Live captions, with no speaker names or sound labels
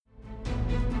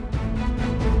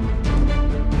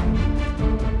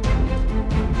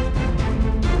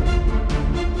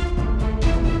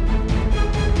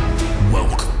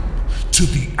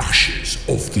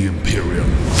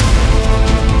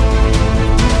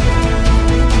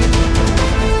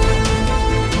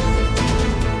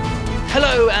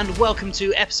and welcome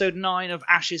to episode 9 of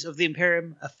Ashes of the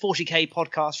Imperium, a 40k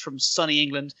podcast from sunny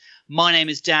England. My name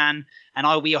is Dan, and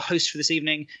I will be your host for this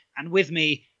evening. And with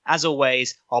me, as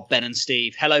always, are Ben and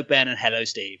Steve. Hello, Ben, and hello,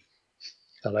 Steve.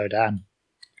 Hello, Dan.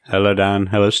 Hello, Dan.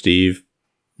 Hello, Steve.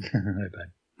 Hello,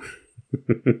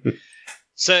 Ben.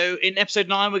 So, in episode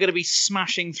 9, we're going to be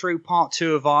smashing through part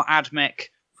 2 of our AdMech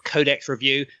Codex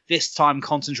review. This time,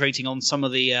 concentrating on some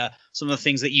of the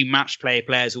things that you match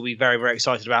players will be very, very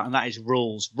excited about, and that is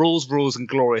rules, and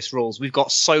glorious rules. We've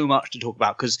got so much to talk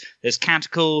about because there's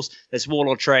canticles, there's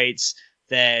warlord traits,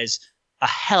 there's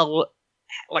an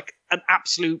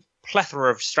absolute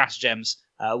plethora of stratagems,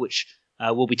 which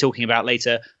we'll be talking about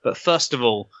later. But first of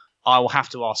all, I will have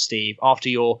to ask Steve, after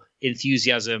your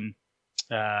enthusiasm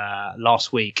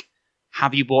last week,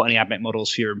 have you bought any AdMech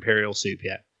models for your Imperial soup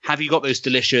yet? Have you got those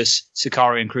delicious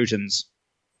Sicarian croutons?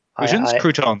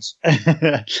 Croutons?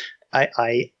 I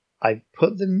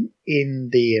put them in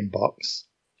the inbox,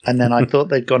 and then I thought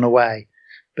they'd gone away.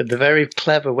 But the very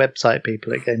clever website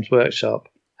people at Games Workshop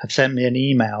have sent me an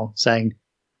email saying,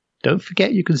 "Don't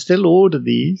forget, you can still order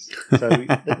these." So,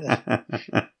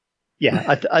 yeah,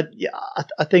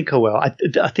 I think I will. I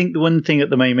think the one thing at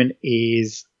the moment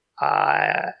is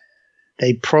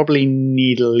they probably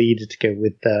need a leader to go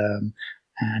with them.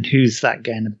 And who's that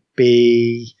going to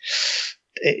be?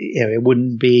 It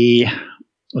wouldn't be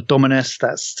Dominus.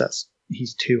 That's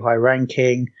he's too high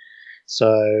ranking.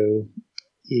 So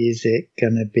is it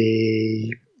going to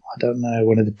be? I don't know.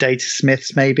 One of the data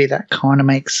smiths, maybe. That kind of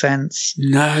makes sense.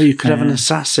 No, you could have an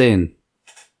assassin.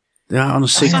 Yeah, on a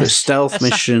secret stealth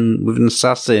mission with an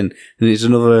assassin, and it's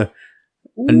another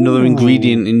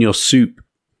ingredient in your soup.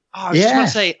 Oh, I was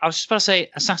just about to say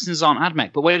assassins aren't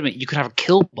AdMech, but wait a minute, you could have a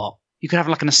killbot. You could have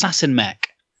like an assassin mech.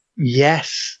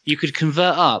 Yes. You could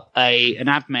convert up an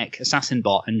AdMech assassin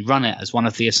bot and run it as one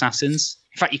of the assassins.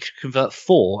 In fact, you could convert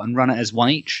 4 and run it as one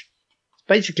each. It's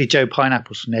basically Joe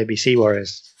Pineapples from ABC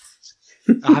Warriors.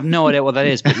 I have no idea what that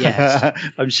is, but yes.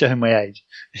 I'm showing my age.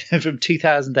 From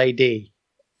 2000 AD.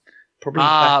 Probably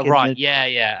right.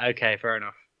 Yeah. Okay, fair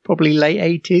enough. Probably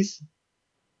late 80s.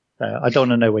 I don't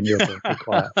want to know when you're born. Be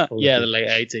quiet. Yeah, the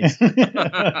late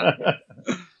 80s.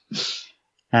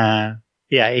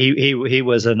 He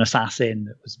was an assassin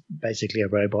that was basically a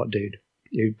robot dude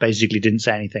who basically didn't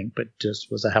say anything but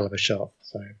just was a hell of a shot.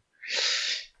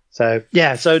 So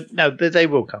no, they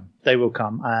will come. They will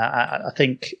come. I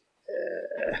think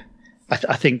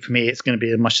for me it's going to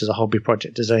be as much as a hobby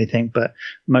project as anything. But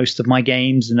most of my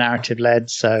games are narrative led,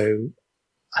 so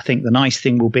I think the nice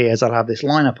thing will be is I'll have this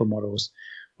lineup of models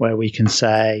where we can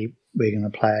say we're going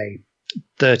to play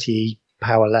 30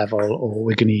 power level, or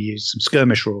we're going to use some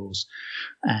skirmish rules,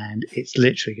 and it's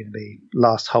literally going to be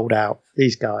last holdout,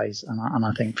 these guys, and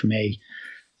I think for me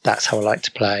that's how I like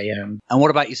to play. And what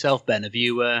about yourself, Ben? Have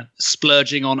you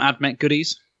splurging on AdMech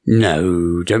goodies?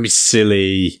 No, don't be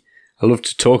silly. I love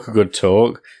to talk a good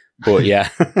talk, but yeah,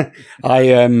 I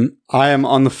am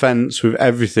on the fence with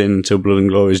everything until Blood and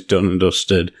Glory is done and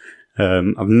dusted.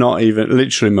 I've not even,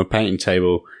 literally my painting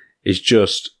table is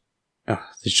just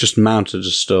it's just mounted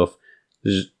of stuff.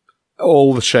 There's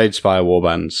all the Shadespire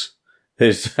warbands.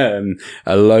 There's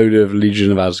a load of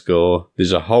Legion of Asgore.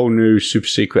 There's a whole new super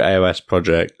secret AOS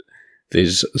project.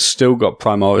 There's still got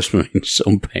Primaris Marines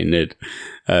unpainted.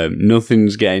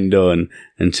 Nothing's getting done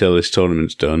until this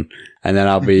tournament's done. And then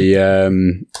I'll be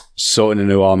sorting a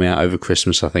new army out over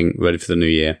Christmas, I think, ready for the new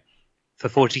year. For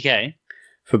 40k?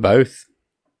 For both.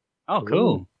 Oh,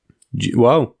 cool.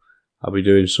 Well, I'll be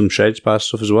doing some Shadespire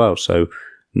stuff as well, so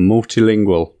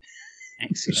multilingual.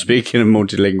 Excellent. Speaking of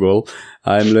multilingual,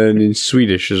 I'm learning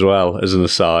Swedish as well, as an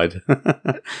aside.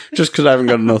 Just because I haven't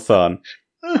got enough on.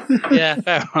 Yeah,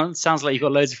 fair one. Sounds like you've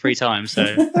got loads of free time, so...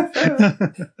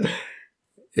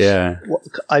 Yeah.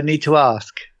 I need to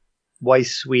ask, why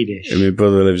Swedish? My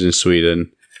brother lives in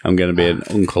Sweden. I'm going to be an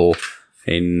uncle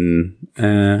in,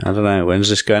 I don't know, when's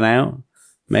this going out?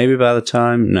 Maybe by the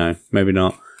time? No, maybe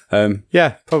not.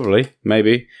 Yeah, probably,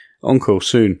 maybe. Uncle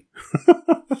soon.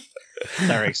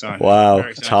 Very exciting. Wow,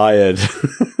 Very exciting. Tired.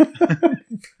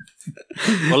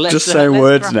 Well, just saying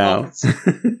words now.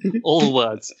 All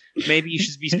words. Maybe you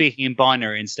should be speaking in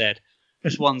binary instead.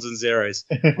 Just ones and zeros.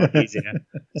 Easier.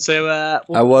 So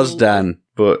I was Dan,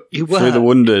 but through the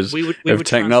wonders of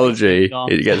technology,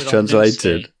 it gets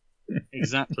translated.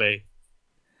 Exactly.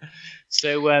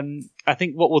 So I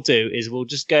think what we'll do is we'll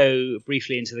just go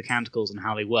briefly into the canticles and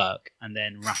how they work, and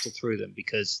then rattle through them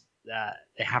because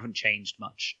they haven't changed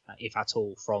much, if at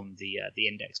all, from the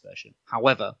index version.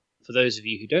 However, for those of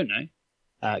you who don't know,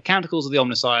 canticles of the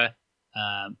Omnissiah,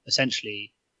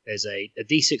 essentially there's a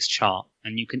D6 chart,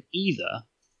 and you can either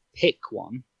pick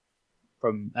one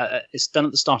from. It's done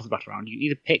at the start of the battle round. You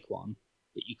either pick one,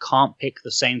 but you can't pick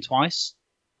the same twice,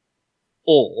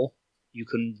 or you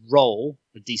can roll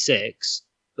a d6.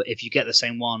 But if you get the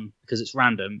same one because it's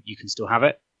random, you can still have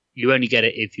it. You only get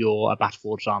it if you're a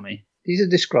battle-forged army. These are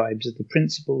described as the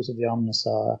principles of the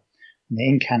Omnissiah and the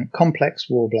incant complex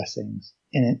war blessings.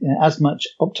 In as much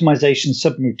optimization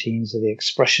subroutines are the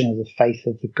expression of the faith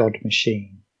of the god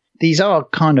machine. These are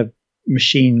kind of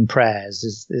machine prayers.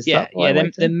 Is that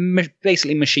what they're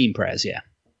basically machine prayers. Yeah.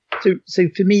 So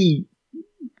for me,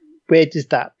 where does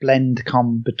that blend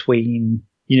come between?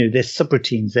 Their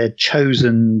subroutines, they're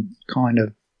chosen kind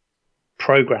of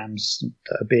programs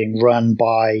that are being run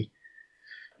by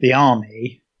the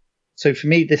army. So for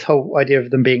me, this whole idea of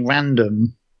them being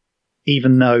random,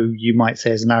 even though you might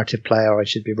say as a narrative player I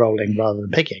should be rolling rather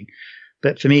than picking,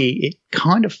 but for me it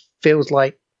kind of feels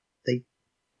like they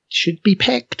should be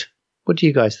picked. What do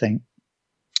you guys think?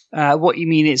 What you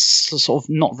mean, it's sort of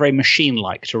not very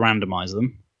machine-like to randomize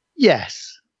them?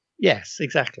 Yes,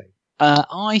 exactly.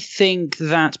 I think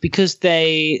that because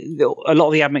a lot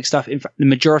of the AdMech stuff, in fact, the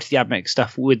majority of the AdMech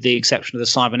stuff, with the exception of the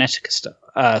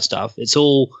Cybernetica stuff, it's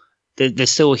all there's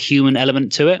still a human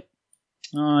element to it.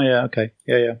 Oh yeah, okay,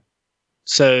 yeah.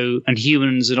 So, and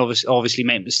humans and obviously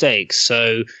make mistakes.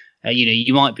 So,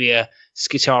 you might be a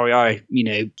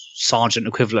Skitarii, sergeant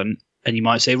equivalent, and you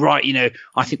might say, right,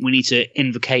 I think we need to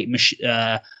invocate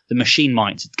the machine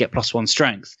might to get +1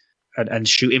 strength and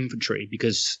shoot infantry,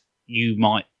 because you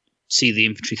might see the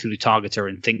infantry through the targeter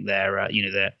and think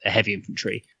they're heavy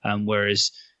infantry,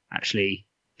 whereas actually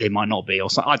they might not be, or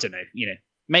so, I don't know.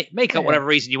 Make up whatever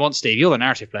reason you want, Steve. You're the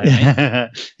narrative player.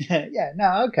 Yeah.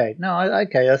 No. Okay.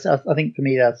 I think for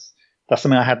me that's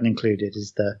something I hadn't included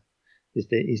is the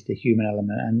human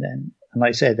element, and like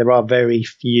I said, there are very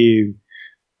few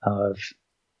of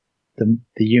the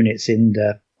units in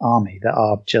the army that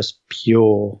are just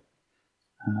pure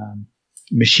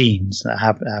machines that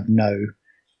have no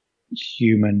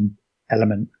human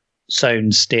element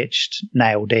sewn, stitched,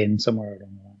 nailed in somewhere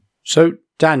along the line. So,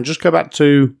 Dan, just go back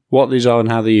to what these are and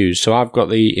how they're used. So I've got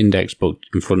the index book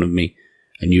in front of me,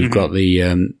 and you've got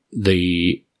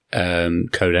the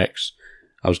codex.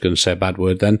 I was going to say a bad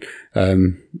word then.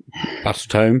 Battle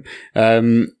tome.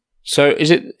 So is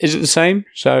it the same?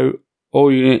 So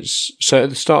all units. So at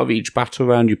the start of each battle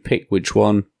round, you pick which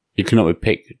one. You cannot be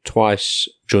picked twice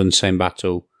during the same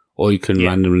battle, or you can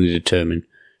randomly determine.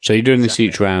 So you're doing this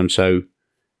each round. So,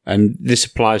 and this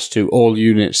applies to all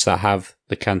units that have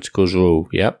the Canticles rule.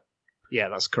 Yep. Yeah,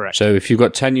 that's correct. So if you've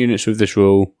got 10 units with this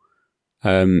rule,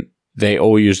 they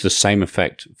all use the same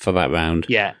effect for that round.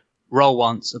 Yeah. Roll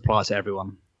once, apply to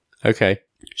everyone. Okay.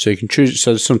 So you can choose.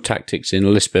 So there's some tactics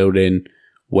in list building,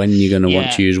 when you're going to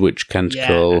want to use which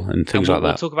canticle and things like that.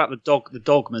 We'll talk about the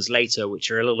dogmas later,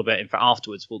 which are a little bit, in fact,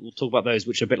 afterwards. We'll talk about those,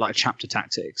 which are a bit like chapter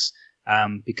tactics,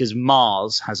 because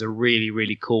Mars has a really,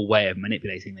 really cool way of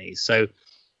manipulating these. So,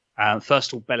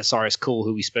 first of all, Belisarius Cawl,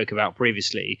 who we spoke about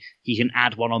previously, he can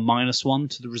add 1 or -1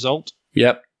 to the result.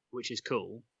 Yep. Which is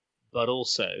cool. But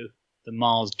also, the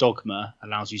Mars dogma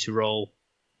allows you to roll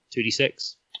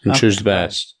 2d6. And choose the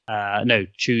best. Get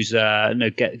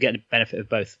the benefit of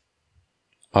both.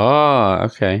 Ah,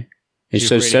 okay.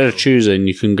 So instead of choosing,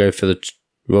 you can go for the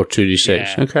roll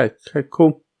 2d6. Yeah. Okay,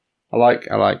 cool. I like.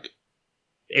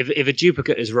 If a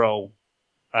duplicate is rolled,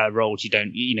 you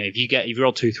don't. If you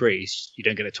roll 2 3s, you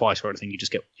don't get it twice or anything. You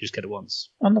just get it once.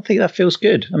 And I think that feels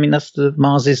good. I mean,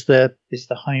 Mars is the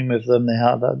home of them.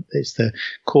 It's the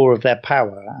core of their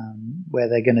power, where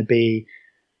they're going to be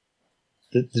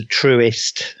the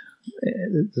truest,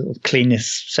 the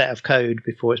cleanest set of code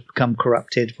before it's become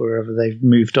corrupted wherever they've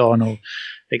moved on or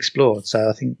explored. So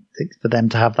I think for them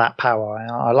to have that power,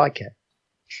 I like it.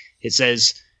 It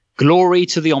says, "Glory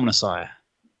to the Omnissiah.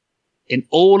 In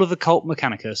all of the Cult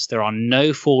Mechanicus, there are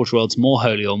no forge worlds more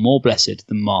holy or more blessed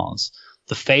than Mars.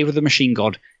 The favor of the machine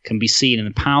god can be seen in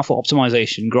the powerful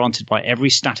optimization granted by every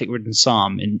static-ridden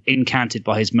psalm incanted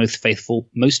by his most faithful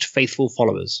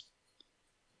followers."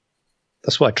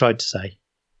 That's what I tried to say.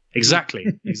 Exactly.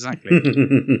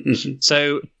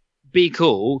 So, Be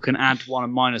Cool can add 1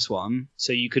 and -1,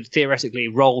 so you could theoretically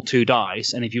roll 2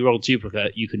 dice, and if you roll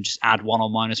duplicate, you can just add 1 or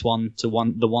 -1 to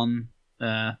one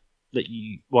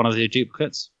of the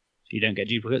duplicates. So you don't get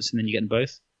duplicates, and then you get them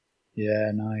both.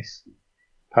 Yeah, nice,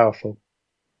 powerful,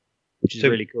 which is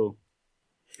really cool.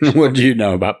 What do you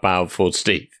know about powerful,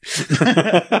 Steve?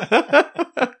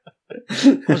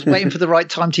 I was waiting for the right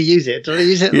time to use it. Did I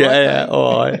use it?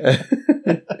 All right.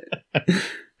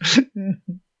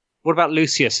 What about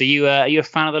Lucius? Are you a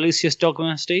fan of the Lucius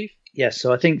dogma, Steve? Yes.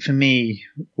 So I think for me,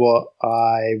 what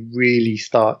I really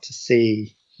start to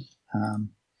see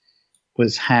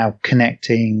was how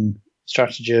connecting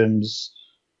stratagems,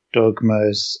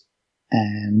 dogmas,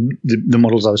 and the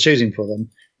models I was choosing for them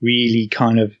really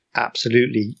kind of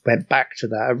absolutely went back to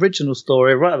that original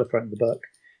story right at the front of the book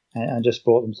and just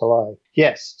brought them to life.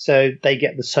 Yes, so they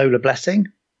get the solar blessing,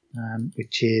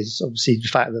 which is obviously the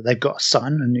fact that they've got a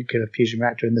sun, a nuclear fusion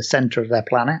reactor, in the center of their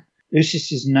planet.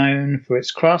 Lucis is known for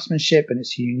its craftsmanship and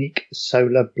its unique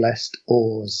solar-blessed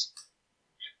ores.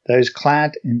 Those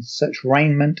clad in such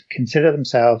raiment consider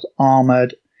themselves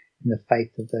armored in the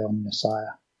faith of their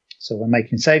Omnissiah. So when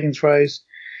making saving throws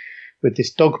with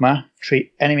this dogma,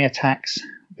 treat enemy attacks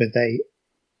with a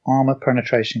armor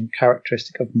penetration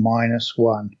characteristic of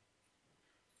 -1.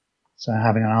 So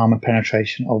having an armor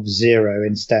penetration of 0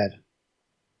 instead.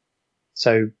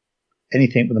 So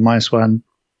anything with a -1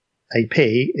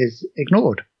 AP is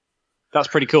ignored. That's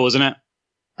pretty cool, isn't it?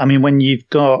 I mean, when you've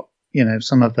got,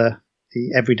 some of the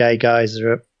everyday guys that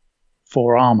are at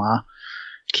 4 armor,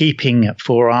 keeping at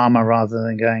 4 armor rather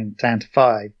than going down to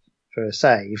 5 for a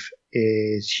save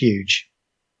is huge.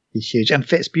 It's huge and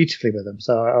fits beautifully with them.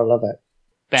 So I love it.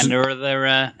 Ben, are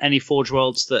there any Forge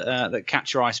Worlds that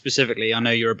catch your eye specifically? I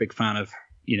know you're a big fan of,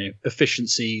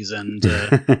 efficiencies and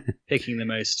picking the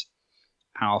most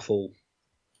powerful.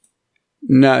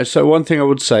 No, so one thing I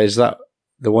would say is that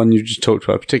the one you just talked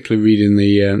about, particularly reading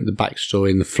the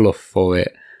backstory and the fluff for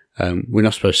it, we're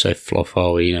not supposed to say fluff,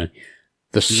 are we?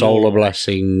 The solar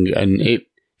blessing, and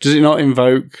does it not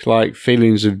invoke like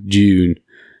feelings of Dune?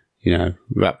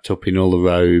 Wrapped up in all the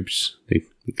robes, the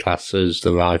classes,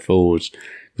 the rifles,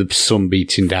 the sun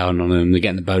beating down on them, they're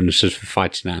getting the bonuses for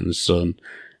fighting out in the sun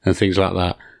and things like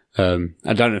that.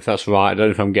 I don't know if that's right. I don't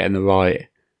know if I'm getting the right.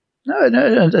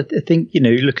 No. I think you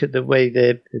look at the way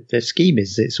their scheme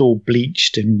is. It's all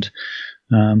bleached and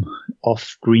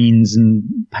off greens and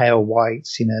pale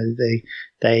whites.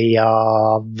 They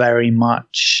are very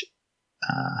much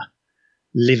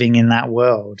living in that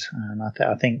world, and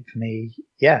I think for me,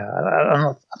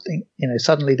 I think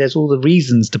suddenly there's all the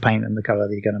reasons to paint them the color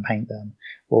that you're going to paint them,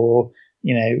 or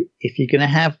if you're going to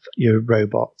have your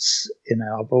robots,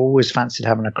 I've always fancied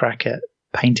having a crack at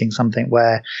painting something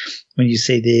where when you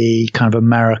see the kind of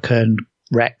American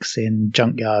wrecks in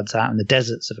junkyards out in the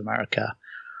deserts of America,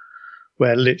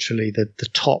 where literally the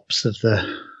tops of the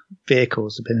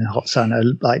vehicles have been in the hot sun are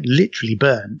like literally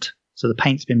burnt. So the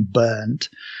paint's been burnt.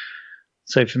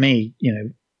 So for me,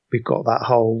 we've got that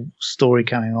whole story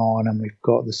coming on, and we've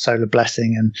got the solar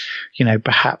blessing, and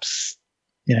perhaps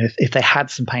if they had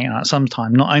some paint on at some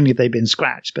time, not only have they been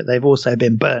scratched, but they've also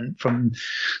been burnt from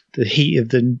the heat of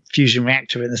the fusion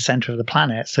reactor in the center of the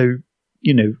planet. So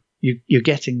you're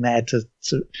getting there to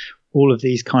all of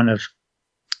these kind of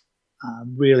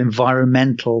real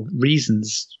environmental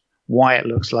reasons why it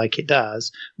looks like it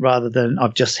does, rather than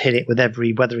I've just hit it with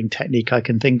every weathering technique I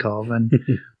can think of, and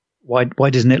why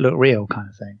doesn't it look real, kind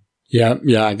of thing.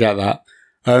 Yeah, I get that.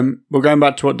 We're going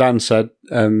back to what Dan said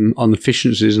on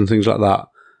efficiencies and things like that.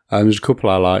 There's a couple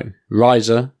I like.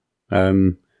 Riser,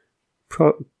 probably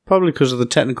because of the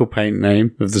technical paint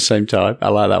name of the same type. I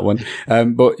like that one.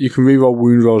 But you can reroll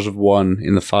wound rolls of 1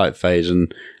 in the fight phase.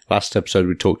 And last episode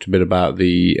we talked a bit about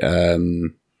the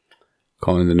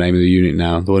can't remember the name of the unit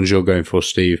now. The ones you're going for,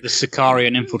 Steve. The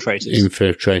Sicarian Infiltrators.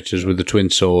 Infiltrators with the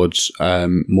twin swords,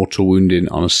 mortal wounding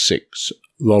on a 6.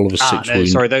 Roll of a 6 wound.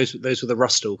 Sorry, those were the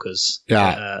Rust Stalkers.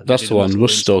 Yeah, that's the one.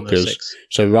 Rust Stalkers.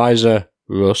 So Riser,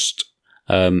 Rust,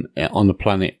 on the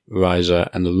planet Riser,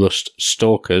 and the Rust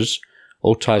Stalkers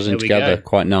all ties in together.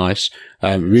 Quite nice.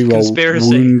 Reroll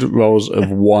wound rolls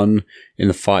of 1 in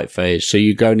the fight phase. So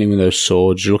you're going in with those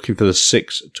swords. You're looking for the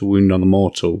 6 to wound on the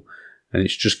mortal, and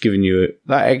it's just giving you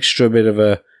that extra bit of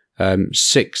a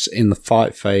 6 in the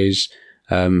fight phase.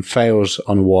 Fails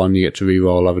on 1, you get to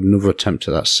reroll. Have another attempt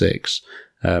at that 6.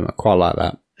 I quite like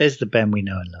that. There's the Ben we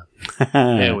know and love.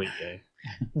 There we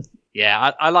go.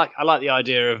 Yeah, I like the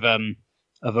idea of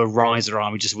a Riser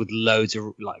army just with loads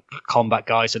of like combat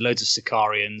guys, so loads of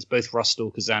Sicarians, both Rust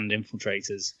Stalkers and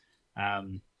Infiltrators.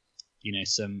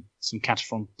 Some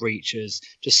Cataphront breachers,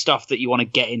 just stuff that you want to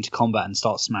get into combat and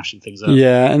start smashing things up.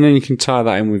 Yeah, and then you can tie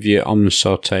that in with your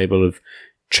Omnissiah table of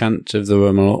Chant of the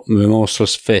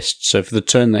Remorseless Fist. So for the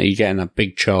turn that you get in that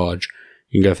big charge,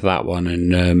 you can go for that one,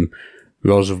 and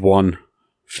rolls of 1.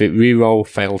 Reroll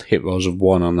failed hit rolls of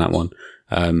 1 on that one.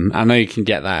 I know you can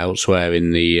get that elsewhere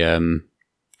in the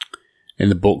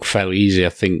book fairly easy,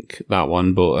 I think, that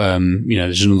one, but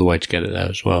there's another way to get it there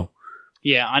as well.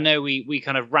 Yeah, I know we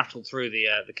kind of rattled through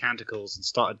the canticles and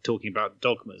started talking about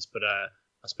dogmas, but I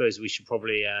suppose we should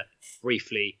probably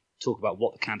briefly talk about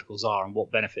what the canticles are and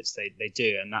what benefits they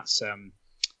do, and that's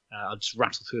I'll just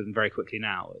rattle through them very quickly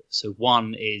now. So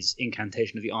 1 is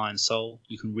Incantation of the Iron Soul.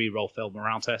 You can re-roll failed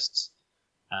morale tests.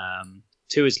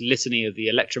 2 is Litany of the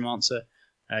Electromancer.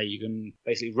 You can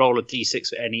basically roll a d6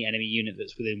 for any enemy unit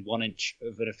that's within 1 inch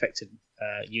of an affected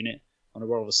unit. On a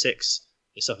roll of a 6,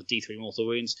 they suffer d3 mortal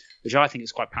wounds, which I think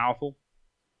is quite powerful,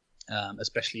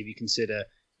 especially if you consider,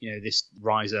 this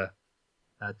Riser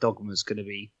dogma is going to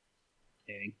be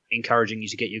encouraging you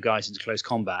to get your guys into close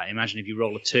combat. Imagine if you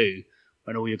roll a 2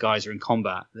 when all your guys are in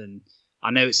combat, then I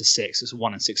know it's a 6, it's a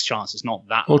 1 in 6 chance, it's not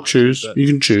that Or much, choose. You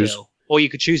can choose. still. Or you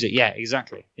could choose it, yeah,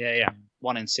 exactly. Yeah.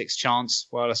 1 in 6 chance.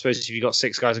 Well, I suppose if you've got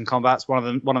 6 guys in combat, one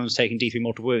of them's taking d3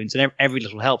 mortal wounds, and every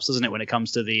little helps, doesn't it, when it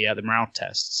comes to the morale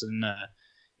tests, and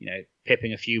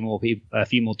pipping a few more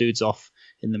dudes off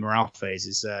in the morale phase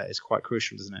is quite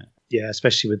crucial, isn't it? Yeah,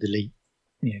 especially with elite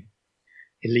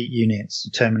units,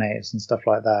 Terminators and stuff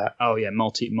like that. Oh yeah,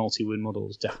 multi wound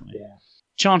models, definitely. Yeah.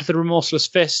 Chant of the Remorseless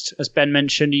Fist, as Ben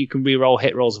mentioned, you can re-roll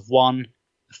hit rolls of 1.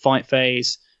 The fight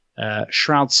phase,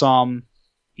 Shroud Psalm,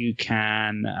 you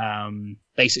can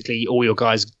basically all your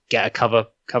guys get a cover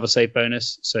save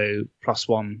bonus, so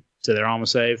 +1 to their armor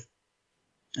save,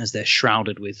 as they're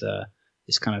shrouded with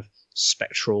this kind of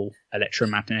spectral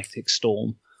electromagnetic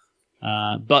storm.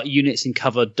 But units in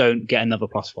cover don't get another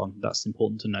 +1. That's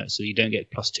important to note. So you don't get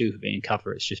 +2 for being in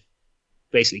cover. It's just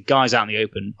basically guys out in the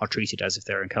open are treated as if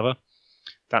they're in cover.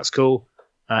 That's cool.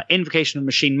 Invocation of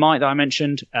Machine Might that I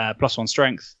mentioned, +1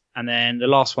 strength. And then the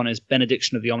last one is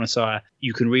Benediction of the Omnissiah.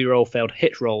 You can reroll failed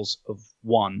hit rolls of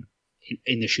 1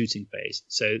 in the shooting phase.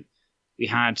 So we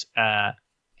had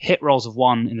hit rolls of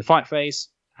 1 in the fight phase,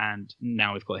 and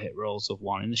now we've got hit rolls of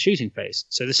 1 in the shooting phase.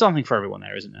 So there's something for everyone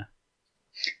there, isn't there?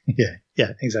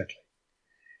 Yeah, exactly.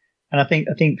 And I think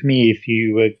for me, if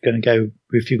you're going to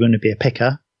be a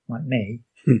picker like me,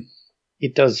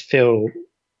 it does feel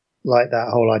like that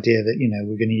whole idea that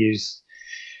we're going to use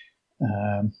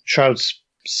Shroud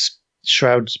Psalm.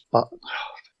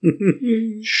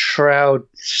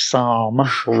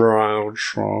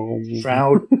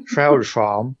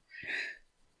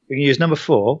 We can use number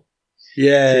 4.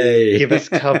 Yay! To give us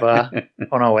cover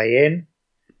on our way in.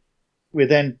 We're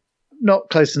then not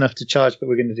close enough to charge, but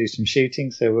we're going to do some shooting,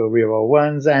 so we'll reroll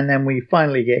 1s, and then we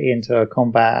finally get into a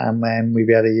combat, and then we'll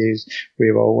be able to use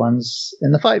reroll 1s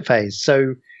in the fight phase.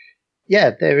 So,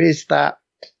 yeah, there is that.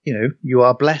 You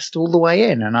are blessed all the way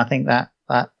in, and I think that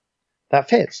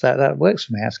fits. That works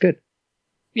for me. That's good.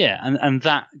 Yeah, and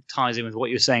that ties in with what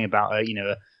you're saying about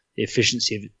the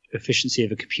efficiency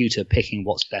of a computer picking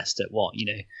what's best at what.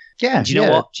 Yeah. And do you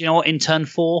know what? In turn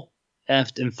 4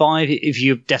 and 5, if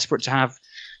you're desperate to have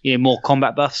more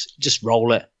combat buffs, just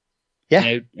roll it.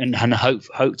 Yeah. And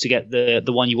hope to get the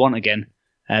one you want again.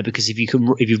 Because if you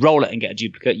roll it and get a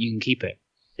duplicate, you can keep it.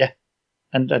 Yeah.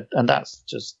 And that's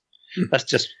just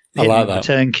I like that.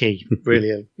 turnkey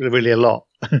really a lot.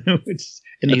 It's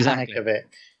in the panic of it,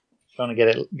 trying to get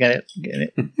it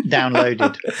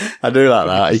downloaded. I do like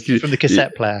that from the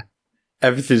cassette player.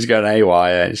 Everything's going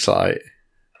haywire. It's like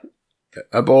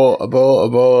abort.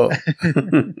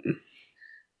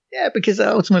 Yeah, because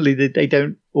ultimately they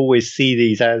don't always see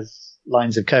these as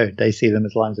lines of code. They see them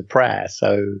as lines of prayer.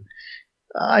 So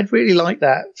I'd really like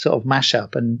that sort of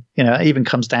mashup. And it even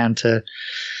comes down to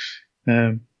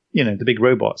the big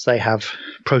robots. They have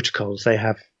protocols. They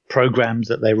have programs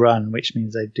that they run, which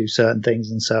means they do certain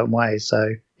things in certain ways.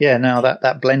 So yeah, now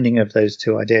that blending of those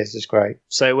two ideas is great.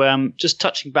 So just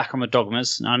touching back on the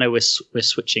dogmas, I know we're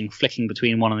flicking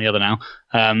between one and the other now,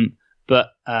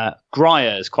 but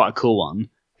Gryer is quite a cool one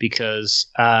because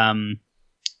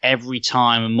every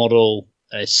time a model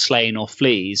is slain or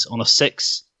flees on a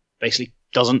 6, basically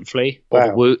doesn't flee,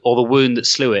 or the wound that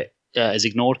slew it is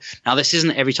ignored. Now this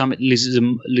isn't every time it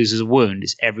loses a wound;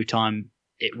 it's every time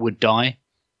it would die.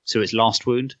 So its last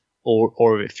wound,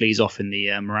 or if it flees off in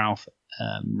the morale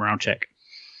check.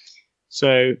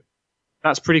 So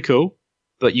that's pretty cool,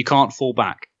 but you can't fall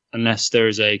back unless there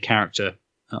is a character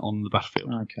on the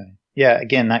battlefield. Okay. Yeah,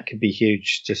 again, that could be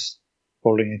huge. Just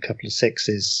rolling a couple of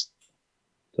 6s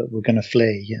that we're going to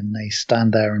flee, and they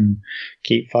stand there and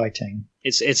keep fighting.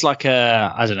 It's like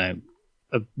a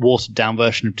watered down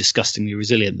version of Disgustingly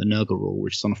Resilient, the Nurgle rule,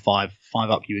 which is on a 5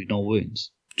 up you ignore wounds.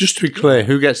 Just to be clear,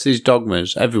 who gets these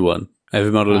dogmas? Everyone.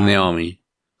 Every model in the army.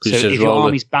 So if your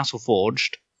army's battle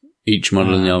forged, each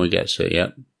model in the army gets it,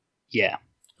 yeah. Yeah.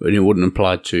 But it wouldn't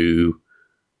apply to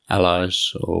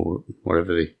allies or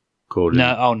whatever they call it.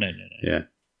 No, no. Yeah.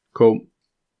 Cool.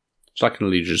 It's like an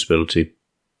allegiance ability.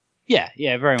 Yeah,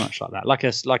 very much like that. Like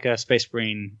a Space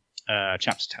Marine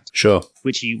chapter tactic. Sure.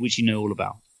 Which you know all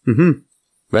about. Mm-hmm.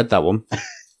 Read that one.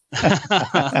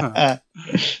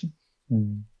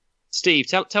 Steve,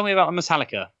 tell me about the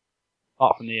Metallica,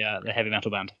 apart from the heavy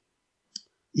metal band.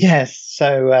 Yes,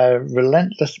 so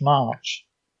Relentless March.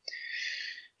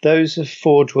 Those of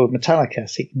Forge World Metallica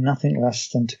seek nothing less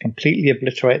than to completely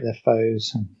obliterate their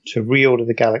foes and to reorder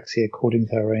the galaxy according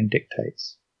to their own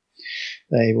dictates.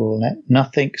 They will let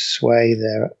nothing sway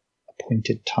their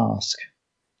appointed task.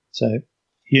 So,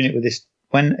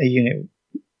 when a unit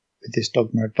with this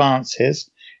dogma advances,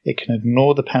 it can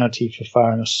ignore the penalty for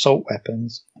firing assault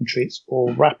weapons and treats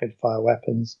all rapid-fire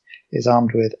weapons it is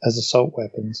armed with as assault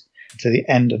weapons to the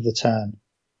end of the turn.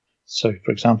 So,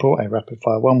 for example, a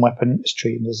rapid-fire 1 weapon is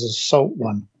treated as an assault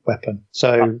 1 weapon.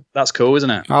 So that's cool, isn't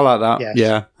it? I like that. Yes.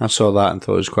 Yeah, I saw that and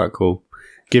thought it was quite cool.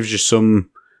 Gives you some...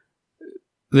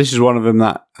 This is one of them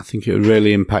that I think it would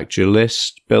really impact your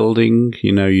list building.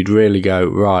 You know, you'd really go,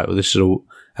 right, well, this is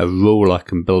a rule I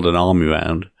can build an army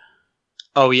around.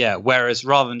 Oh, yeah. Whereas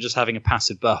rather than just having a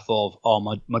passive buff of,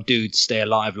 my dudes stay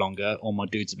alive longer or my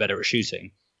dudes are better at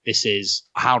shooting, this is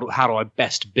how do I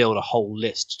best build a whole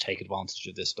list to take advantage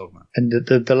of this dogma. And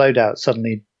the loadout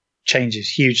suddenly changes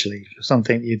hugely for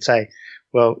something you'd say,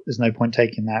 well, there's no point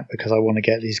taking that because I want to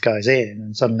get these guys in.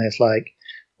 And suddenly it's like,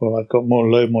 well, I've got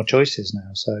more choices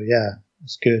now. So, yeah,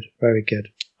 it's good. Very good.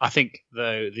 I think,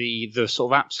 though, the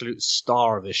sort of absolute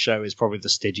star of this show is probably the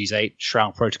Styges 8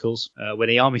 Shroud Protocols. When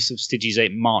the armies of Styges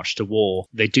 8 march to war,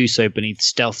 they do so beneath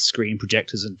stealth screen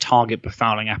projectors and target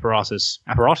befouling apparatus.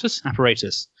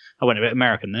 Apparatus? I went a bit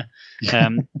American there.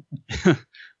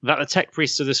 That the tech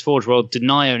priests of this Forge world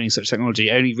deny owning such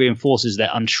technology only reinforces their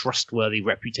untrustworthy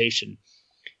reputation.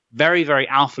 Very, very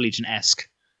Alpha Legion-esque,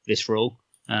 this rule,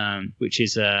 which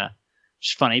is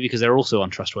funny because they're also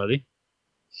untrustworthy.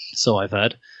 So I've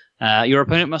heard. Your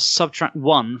opponent must subtract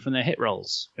 1 from their hit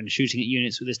rolls when shooting at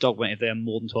units with this dogma if they are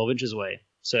more than 12 inches away.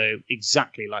 So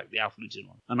exactly like the Alpha Legion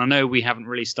one. And I know we haven't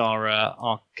released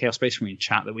our Chaos Space Marine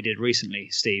chat that we did recently,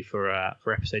 Steve, for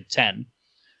episode 10,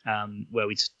 where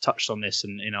we touched on this.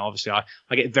 And obviously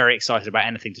I get very excited about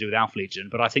anything to do with Alpha Legion,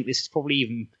 but I think this is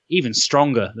probably even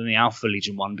stronger than the Alpha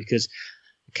Legion one because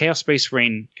the Chaos Space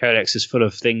Marine Codex is full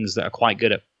of things that are quite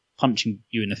good at punching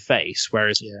you in the face,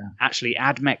 whereas actually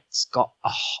AdMech's got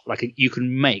you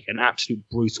can make an absolute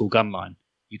brutal gun line.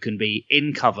 You can be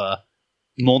in cover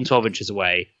more than 12 inches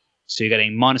away, so you're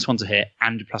getting -1 to hit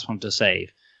and +1 to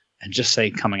save, and just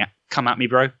say come at me,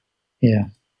 bro. Yeah.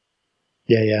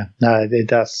 No,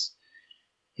 that's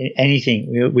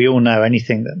anything. We all know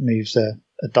anything that moves a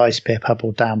dice pip up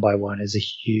or down by 1 is a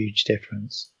huge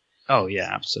difference. Oh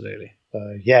yeah, absolutely.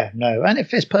 So yeah, no, and it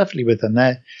fits perfectly with them.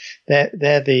 They're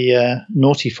the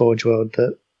naughty Forge world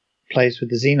that plays with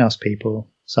the Xenos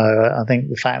people. So I think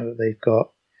the fact that they've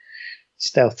got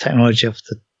stealth technology off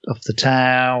the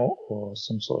Tau or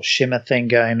some sort of shimmer thing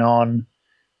going on,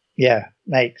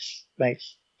 makes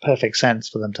perfect sense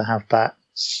for them to have that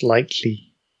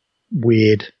slightly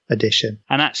weird addition.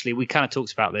 And actually, we kind of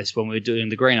talked about this when we were doing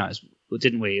the Grey Knights,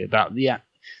 didn't we? About you're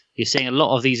seeing a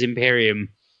lot of these Imperium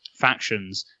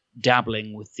factions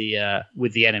dabbling with the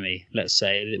enemy, let's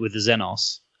say, with the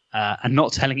Xenos, and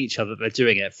not telling each other they're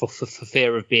doing it for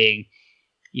fear of being,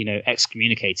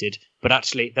 excommunicated. But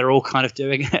actually, they're all kind of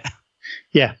doing it.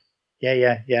 Yeah.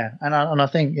 And I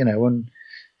think when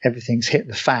everything's hit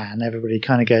the fan, everybody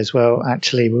kind of goes, well,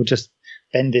 actually, we'll just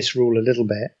bend this rule a little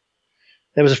bit.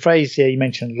 There was a phrase you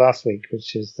mentioned last week,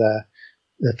 which is the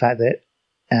fact that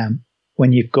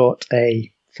when you've got a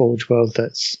Forge world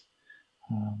that's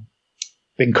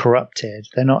been corrupted,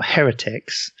 they're not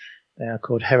heretics, they are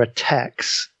called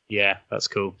heretics. Yeah, that's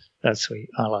cool. That's sweet.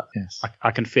 I like this.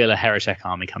 I can feel a heretic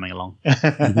army coming along.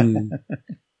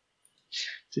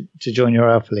 to join your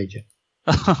Alpha Legion.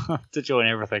 To join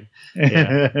everything.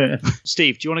 Yeah.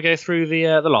 Steve, do you want to go through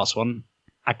the last one?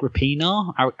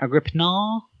 Agrippina?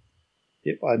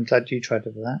 Yep, I'm glad you tried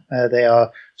to do that. They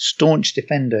are staunch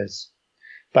defenders,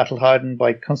 battle hardened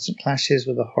by constant clashes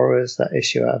with the horrors that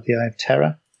issue out of the Eye of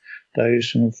Terror. Those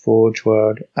from Forge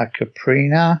World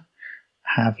Agrippina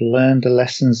have learned the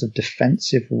lessons of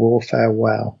defensive warfare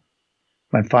well.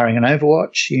 When firing an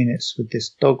Overwatch, units with this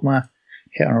dogma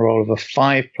hit on a roll of a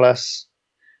 5+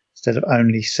 instead of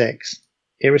only 6,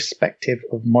 irrespective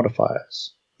of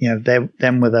modifiers. They're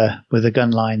them with a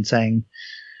gun line saying,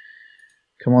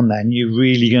 "Come on, then, you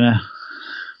really got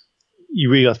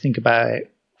to think about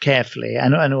it carefully."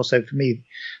 And also for me,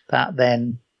 that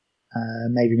then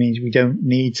maybe means we don't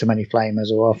need so many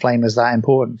flamers, or are flamers that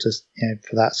important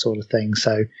for that sort of thing.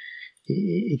 So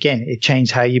again, it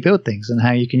changed how you build things and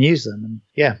how you can use them. And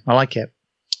yeah, I like it.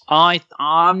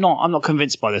 I'm not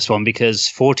convinced by this one because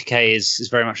 40k is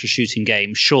very much a shooting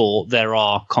game. Sure, there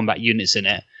are combat units in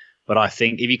it, but I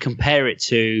think if you compare it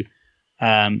to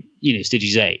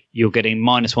Stygies 8, you're getting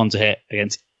 -1 to hit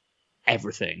against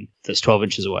everything that's 12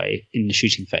 inches away in the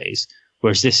shooting phase.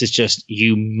 Whereas this is just,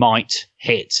 you might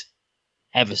hit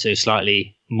ever so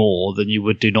slightly more than you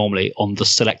would do normally on the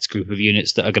select group of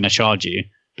units that are going to charge you,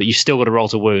 but you still got to roll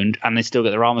to wound and they still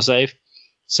get their armor save.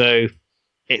 So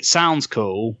it sounds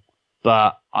cool,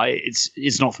 but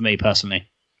it's not for me personally.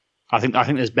 I think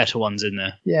there's better ones in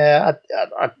there. Yeah,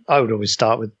 I would always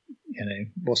start with,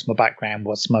 what's my background,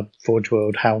 what's my Forge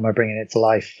World, how am I bringing it to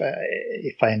life?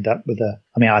 If I end up with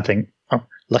I think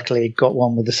luckily got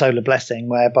one with the Solar Blessing,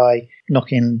 whereby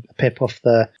knocking a pip off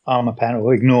the armor panel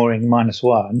or ignoring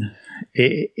 -1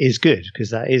 it is good because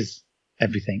that is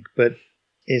everything. But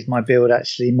is my build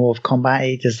actually more of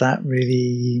combat-y? Does that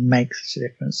really make such a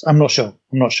difference? I'm not sure.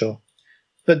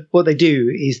 But what they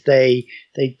do is they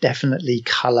definitely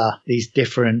colour these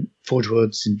different Forge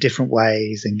Worlds in different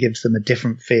ways and gives them a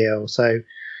different feel. So,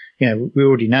 we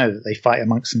already know that they fight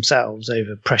amongst themselves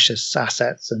over precious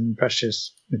assets and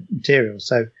precious materials.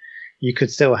 So you could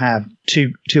still have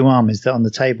two armies that on the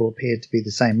table appear to be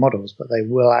the same models, but they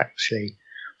will actually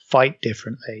fight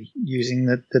differently using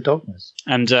the dogmas.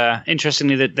 And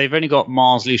interestingly, that they've only got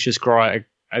Mars, Lucius,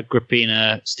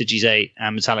 Agrippina, Stygies 8,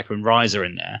 and Metallica and Riser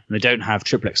in there. And they don't have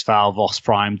Triplex Val, Voss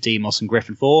Prime, Demos, and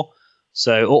Griffin 4.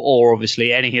 So, or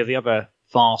obviously any of the other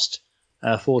fast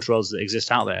Forge Worlds that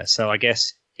exist out there. So I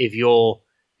guess if your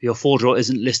Forge World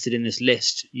isn't listed in this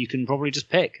list, you can probably just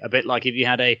pick. A bit like if you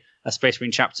had a Space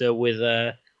Marine chapter with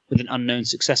an unknown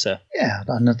successor. Yeah,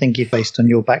 and I think if based on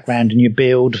your background and your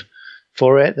build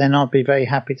for it, then I'd be very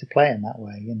happy to play in that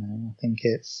way. I think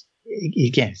it's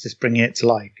just bringing it to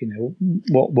life.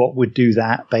 What would do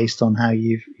that based on how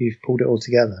you've pulled it all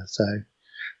together. So,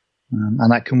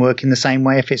 and that can work in the same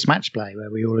way if it's match play,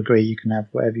 where we all agree you can have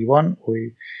whatever you want or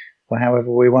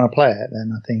however we want to play it.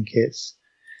 Then I think it's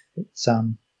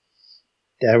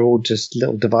they're all just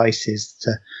little devices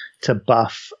to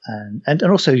buff and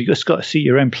also you've just got to suit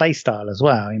your own play style as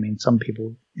well. I mean, some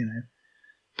people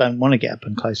don't want to get up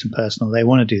and close and personal. They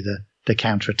want to do the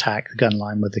counter attack, the gun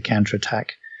line with the counter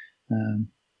attack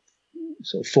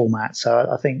sort of format.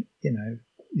 So I think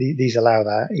these allow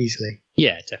that easily.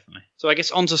 Yeah, definitely. So I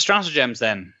guess onto stratagems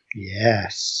then.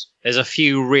 Yes, there's a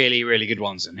few really, really good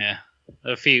ones in here.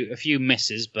 A few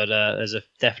misses, but there's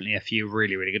definitely a few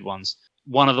really, really good ones.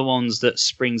 One of the ones that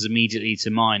springs immediately to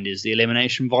mind is the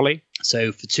Elimination Volley.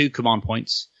 So for 2 command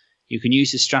points, you can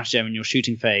use this stratagem in your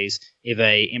shooting phase if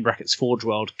a, in brackets, Forge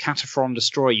World Cataphron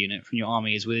Destroyer unit from your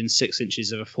army is within 6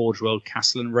 inches of a Forge World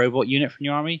Castellan Robot unit from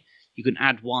your army. You can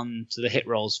add 1 to the hit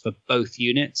rolls for both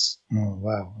units. Oh,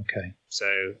 wow. Okay.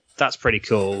 So that's pretty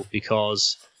cool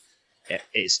because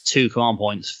it's 2 command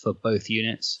points for both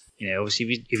units.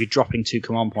 Obviously, if you're dropping 2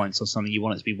 command points on something you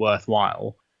want it to be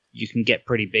worthwhile, you can get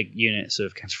pretty big units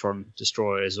of Cataphron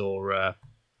Destroyers or,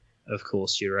 of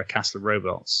course, your Castellan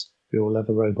Robots. We all love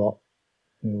a robot.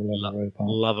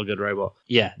 Love a good robot.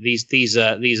 Yeah, these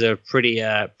are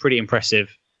pretty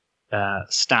impressive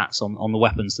stats on the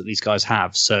weapons that these guys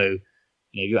have. So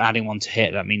you're adding 1 to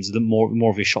hit. That means the more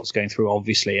of your shots going through,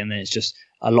 obviously, and then it's just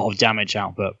a lot of damage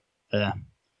output.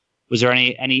 Was there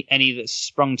any that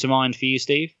sprung to mind for you,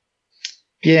 Steve?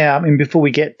 Yeah, I mean, before we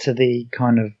get to the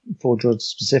kind of Forge World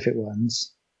specific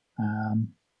ones,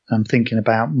 I'm thinking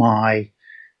about my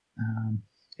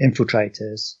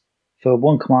infiltrators. For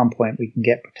 1 command point, we can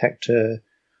get Protector,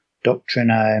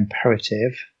 Doctrina,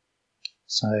 Imperative.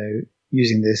 So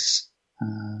using this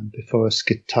before a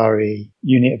Skitarii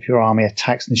unit of your army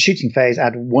attacks in the shooting phase,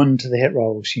 add 1 to the hit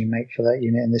rolls you make for that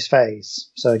unit in this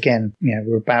phase. So again,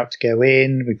 we're about to go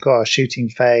in, we've got our shooting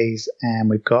phase, and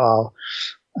we've got our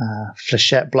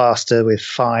Flechette Blaster with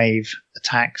 5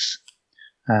 attacks,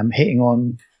 hitting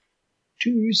on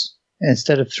 2s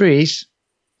instead of 3s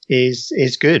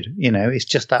is good. It's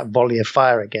just that volley of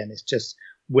fire again. It's just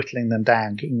whittling them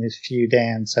down, getting this few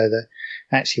down, so that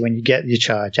actually when you get your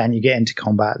charge and you get into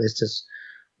combat, there's just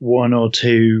 1 or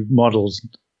 2 models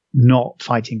not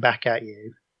fighting back at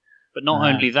you. But not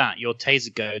only that, your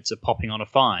taser goads are popping on a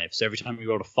 5. So every time you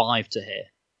roll a 5 to hit,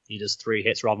 he does 3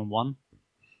 hits rather than 1.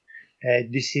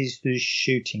 This is the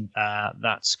shooting.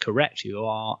 That's correct. You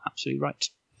are absolutely right.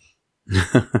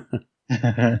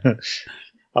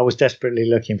 I was desperately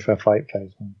looking for a fight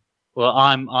phase one. Well,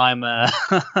 I'm I'm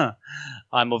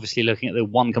obviously looking at the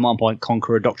 1 command point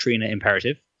Conqueror Doctrina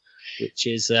Imperative, which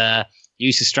is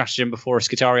use the stratagem before a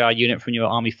Skitarii unit from your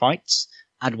army fights.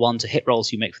 Add 1 to hit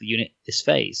rolls you make for the unit this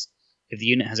phase. If the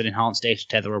unit has an enhanced data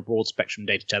tether or broad spectrum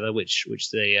data tether, which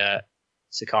the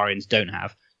Sicarians don't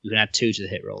have, you can add 2 to the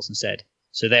hit rolls instead.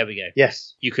 So there we go.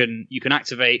 Yes. You can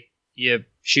activate your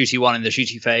shooty one in the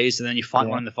shooty phase, and then you fight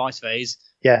one in the fight phase.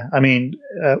 Yeah, I mean,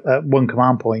 at one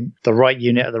command point, the right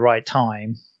unit at the right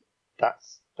time.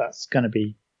 That's going to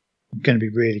be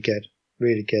really good,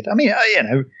 really good. I mean,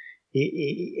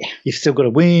 you've still got a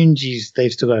wound.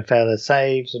 They've still got to fail their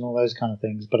saves and all those kind of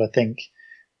things. But I think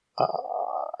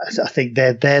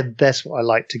that's what I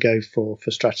like to go for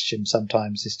stratagem.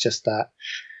 Sometimes it's just that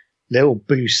little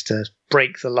boost to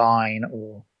break the line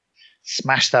or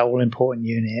smash that all important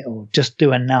unit, or just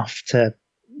do enough to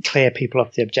clear people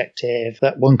off the objective.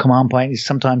 That one command point is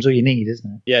sometimes all you need,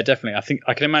 isn't it? Yeah, definitely. I think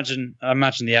I can imagine the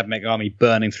AdMech army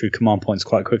burning through command points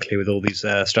quite quickly with all these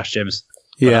stratagems.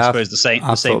 But I suppose the same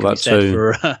can be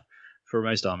said for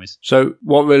most armies. So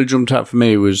what really jumped out for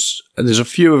me was there's a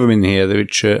few of them in here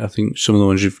which I think some of the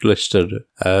ones you've listed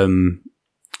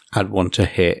I'd want to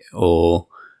hit, or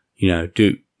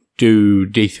do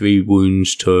D3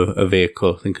 wounds to a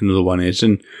vehicle. I think another one is,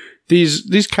 and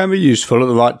these can be useful at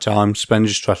the right time. Spend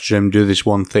your stratagem, do this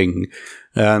one thing.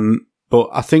 But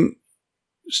I think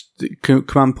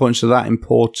command points are that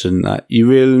important that you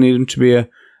really need them to be a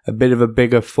bit of a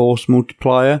bigger force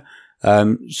multiplier.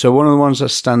 So one of the ones that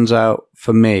stands out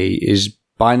for me is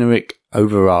Binaric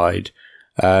Override.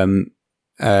 You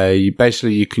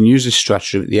can use this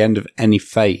stratagem at the end of any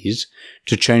phase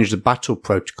to change the battle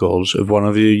protocols of one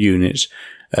of your units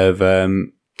of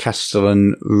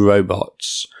Castellan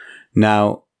robots.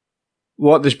 Now,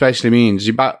 what this basically means,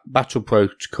 your battle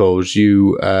protocols,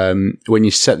 when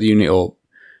you set the unit up,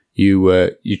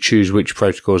 you choose which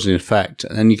protocol is in effect,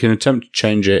 and then you can attempt to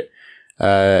change it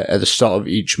at the start of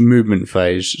each movement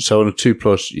phase. So on a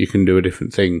 2+, you can do a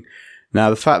different thing. Now,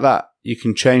 the fact that you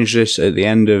can change this at the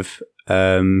end of,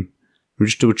 let me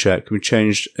just double check, can be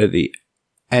changed at the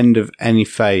end of any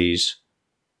phase.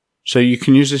 So you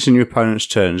can use this in your opponent's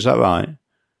turn, is that right?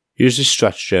 Use this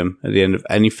stratagem at the end of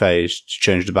any phase to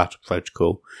change the battle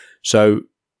protocol. So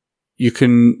you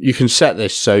can set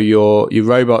this so your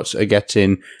robots are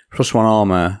getting +1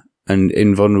 armor and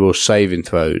invulnerable saving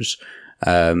throws.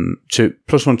 To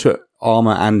 +1 to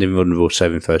armor and invulnerable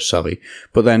saving throws, sorry.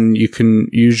 But then you can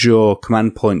use your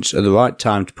command points at the right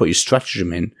time to put your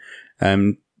stratagem in,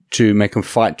 to make them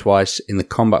fight twice in the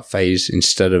combat phase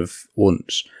instead of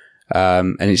once.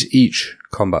 And it's each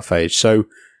combat phase. So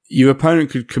your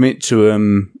opponent could commit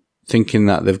to thinking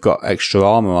that they've got extra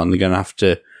armor on. They're going to have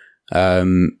to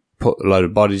put a load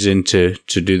of bodies in to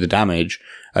do the damage.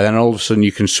 And then all of a sudden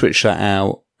you can switch that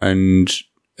out and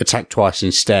attack twice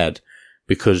instead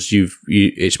because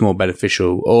it's more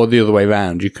beneficial. Or the other way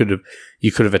around, you could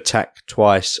have attacked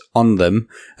twice on them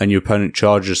and your opponent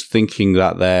charges thinking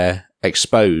that they're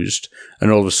exposed,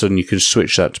 and all of a sudden you can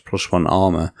switch that to +1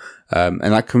 armor. And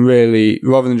that can really,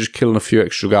 rather than just killing a few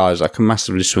extra guys, that can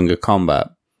massively swing a combat.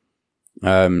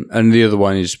 And the other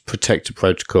one is Protector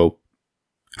Protocol.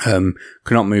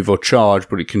 Cannot move or charge,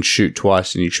 but it can shoot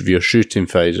twice in each of your shooting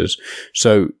phases.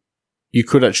 So you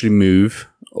could actually move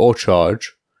or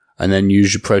charge, and then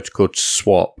use your protocol to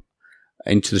swap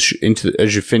as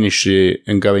you finish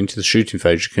and go into the shooting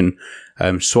phase. You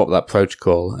can swap that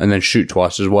protocol and then shoot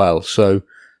twice as well. So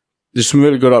there's some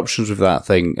really good options with that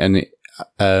thing, and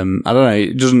I don't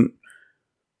know,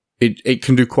 it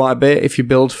can do quite a bit if you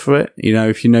build for it.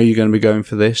 If you're going to be going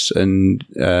for this, and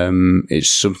it's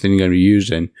something you're going to be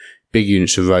using, big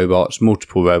units of robots,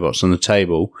 multiple robots on the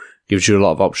table, gives you a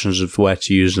lot of options of where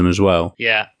to use them as well.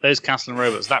 Yeah, those Castellan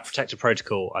robots, that Protector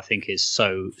Protocol, I think is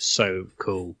so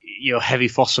cool. Your heavy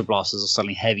phosphor blasters are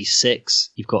suddenly heavy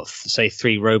 6. You've got, say,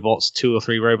 3 robots, 2 or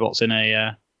 3 robots in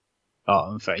a...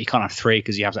 in fact, you can't have 3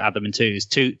 because you have to add them in twos.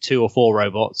 2 or 4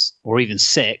 robots, or even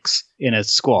 6 in a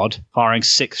squad, firing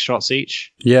 6 shots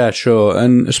each. Yeah, sure.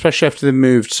 And especially after they've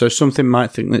moved, so something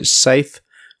might think that it's safe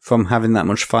from having that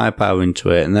much firepower into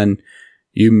it, and then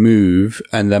you move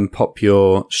and then pop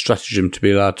your stratagem to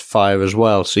be allowed to fire as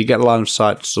well. So you get line of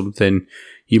sight to something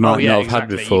you might not have had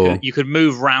before. You could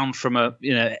move round from a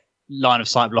line of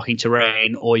sight blocking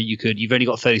terrain, or you've only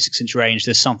got 36-inch range.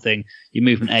 There's something, your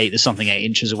movement 8, there's something 8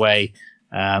 inches away.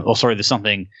 There's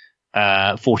something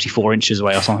 44 inches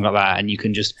away or something like that, and you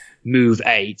can just move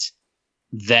 8,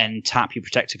 then tap your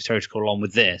Protective Protocol on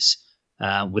with this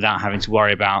without having to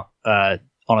worry about on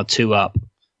a 2-up.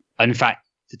 And in fact,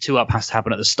 the 2-up has to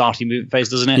happen at the starting movement phase,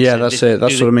 doesn't it? Yeah, that's it.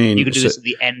 That's what I mean. You can do this at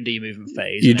the end of your movement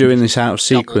phase. You're doing this out of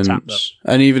sequence,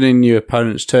 and even in your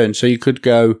opponent's turn. So you could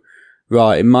go,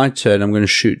 right, in my turn, I'm going to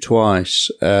shoot twice.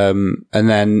 And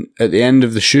then at the end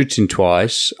of the shooting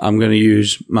twice, I'm going to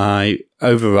use my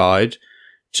override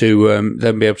to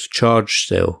then be able to charge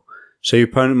still. So your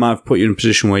opponent might have put you in a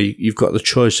position where you've got the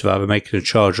choice of either making a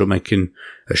charge or making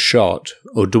a shot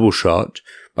or double shot.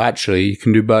 But actually, you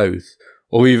can do both.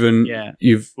 Or even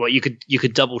Well, you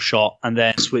could double shot and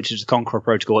then switch it to Conqueror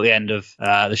Protocol at the end of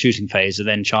the shooting phase and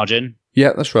then charge in.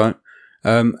 Yeah, that's right.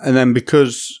 And then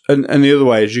and the other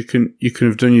way is you can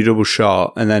have done your double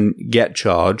shot and then get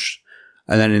charged,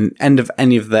 and then in the end of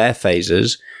any of their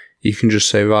phases, you can just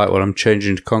say, right, well, I'm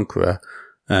changing to Conqueror,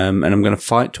 and I'm going to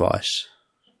fight twice.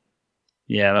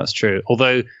 Yeah, that's true.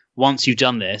 Although once you've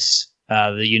done this,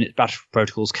 the unit battle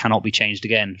protocols cannot be changed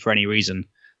again for any reason.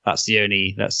 That's the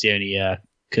only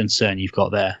concern you've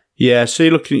got there. Yeah, so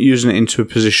you're looking at using it into a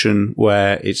position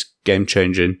where it's game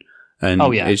changing. And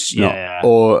it's not,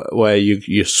 or where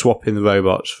you're swapping the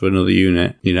robots for another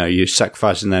unit. You know, you're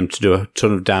sacrificing them to do a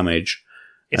ton of damage.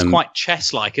 It's quite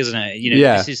chess-like, isn't it? You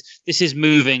know, this is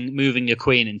moving your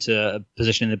queen into a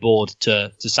position in the board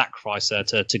to sacrifice her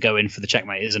to go in for the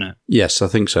checkmate, isn't it? Yes, I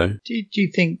think so. Do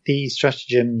you think these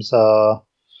stratagems are,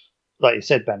 like you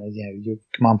said, Ben? You know, your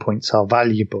command points are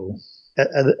valuable.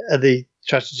 Are the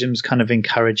stratagems kind of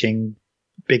encouraging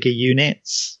bigger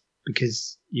units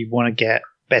because you want to get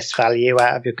best value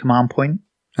out of your command point?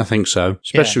 I think so.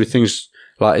 Especially with things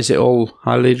like, is it all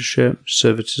high leadership?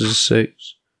 Servitors are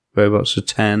 6, robots are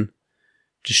 10,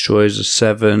 destroyers are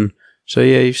 7. So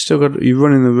yeah, you're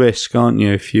running the risk, aren't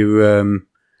you? If you're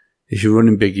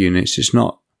running big units, it's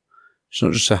not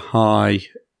just a high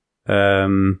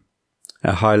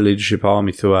leadership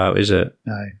army throughout, is it?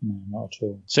 No, not at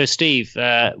all. So Steve,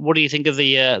 what do you think of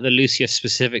the Lucius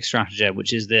specific stratagem,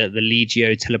 which is the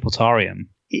Legio Teleportarium?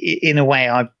 In a way,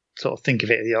 I sort of think of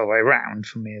it the other way around.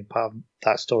 For me, part of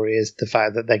that story is the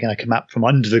fact that they're going to come up from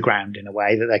under the ground in a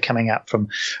way, that they're coming up from,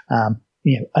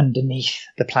 underneath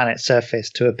the planet's surface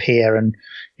to appear and,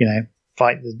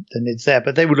 fight the Nids there.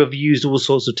 But they would have used all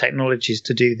sorts of technologies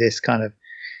to do this kind of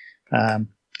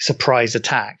surprise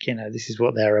attack. This is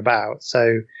what they're about.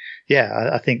 So, yeah,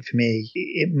 I think for me,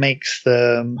 it makes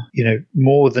them,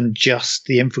 more than just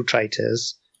the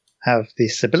infiltrators have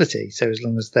this ability. So as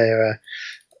long as they're a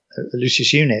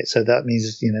Lucius unit, so that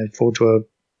means forward to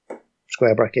a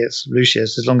square brackets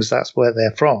Lucius, as long as that's where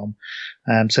they're from.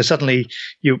 So suddenly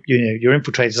your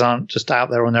infiltrators aren't just out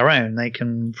there on their own.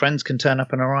 Friends can turn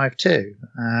up and arrive too.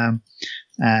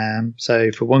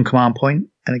 So for one command point,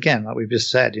 and again, like we've just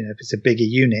said, if it's a bigger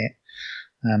unit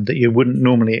that you wouldn't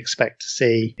normally expect to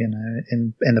see,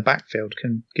 in the backfield,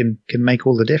 can make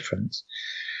all the difference.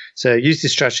 So use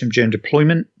this stratagem during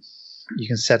deployment. You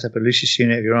can set up a Lucius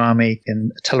unit of your army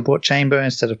in a teleport chamber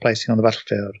instead of placing on the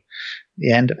battlefield. At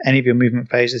the end of any of your movement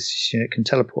phases, this unit can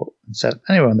teleport and set up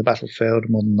anywhere on the battlefield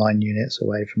more than 9 units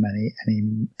away from any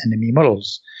enemy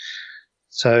models.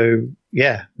 So,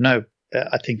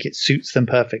 I think it suits them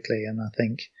perfectly, and I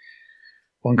think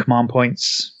one command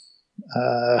points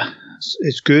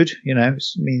is good. It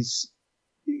means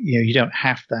you don't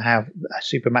have to have a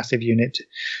super massive unit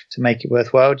to make it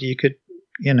worthwhile. You could,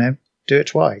 do it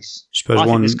twice. I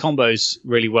think this combos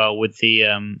really well with the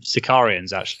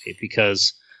Sicarians, actually,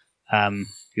 because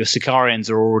your Sicarians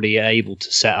are already able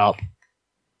to set up,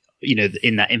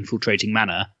 in that infiltrating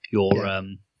manner. Your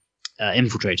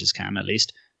infiltrators can, at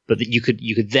least, but that you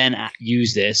could then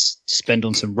use this to spend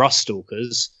on some Rust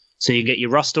Stalkers, so you get your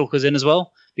Rust Stalkers in as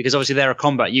well, because obviously they're a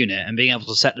combat unit, and being able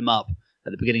to set them up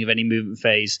at the beginning of any movement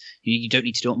phase, you don't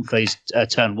need to do it on phase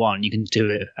turn 1. You can do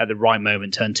it at the right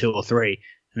moment, turn 2 or 3.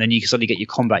 And then you can suddenly get your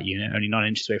combat unit only 9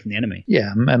 inches away from the enemy.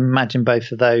 Yeah, imagine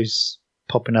both of those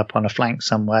popping up on a flank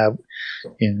somewhere.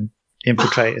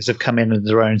 Infiltrators have come in with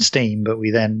their own steam, but we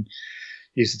then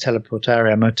use the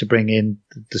teleportarium to bring in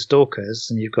the stalkers,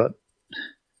 and you've got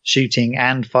shooting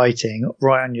and fighting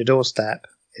right on your doorstep.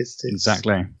 It's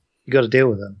exactly. You got to deal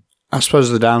with them. I suppose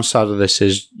the downside of this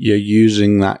is you're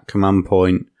using that command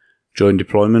point during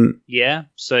deployment. Yeah,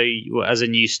 so as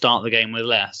in you start the game with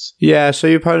less. Yeah, so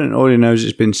your opponent already knows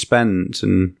it's been spent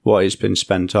and what it's been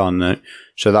spent on.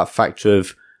 So that factor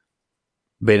of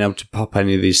being able to pop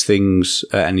any of these things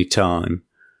at any time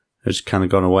has kind of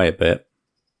gone away a bit.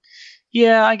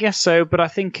 Yeah, I guess so. But I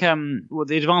think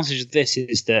the advantage of this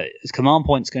is that command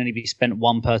points can only be spent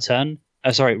 1 per turn.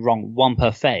 1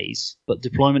 per phase. But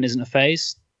deployment isn't a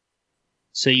phase.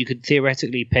 So you could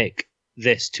theoretically pick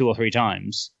this 2 or 3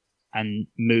 times and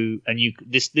move, and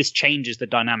this changes the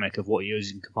dynamic of what you're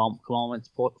using command points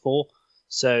for.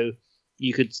 So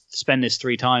you could spend this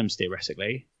 3 times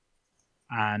theoretically,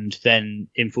 and then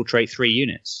infiltrate 3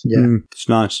 units. Yeah, it's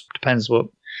nice. Depends what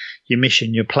your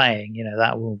mission you're playing.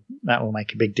 That will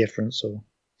make a big difference, or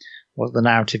what the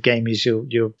narrative game is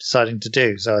you're deciding to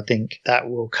do. So I think that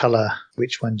will colour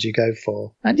which ones you go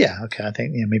for. And I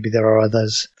think maybe there are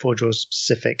others Forge World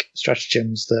specific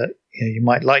stratagems that you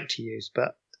might like to use,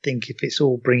 but think if it's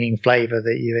all bringing flavour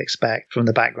that you expect from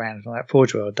the background from that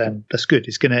Forge World, then that's good.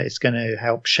 It's gonna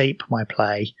help shape my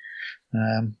play,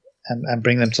 and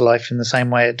bring them to life in the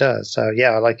same way it does. So yeah,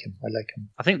 I like him.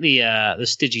 I think the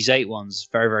Stygies 8 one's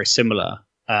very, very similar,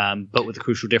 but with a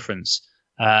crucial difference.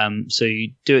 So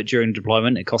you do it during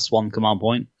deployment. It costs 1 command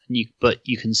point, but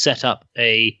you can set up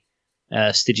a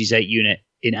Stygies 8 unit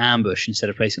in ambush instead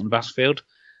of placing it on the battlefield.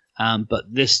 But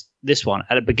this one,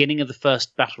 at the beginning of the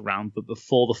first battle round, but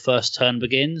before the first turn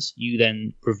begins, you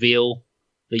then reveal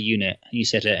the unit and you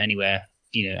set it anywhere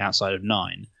outside of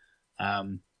 9.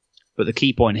 But the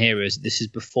key point here is this is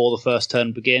before the first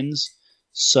turn begins,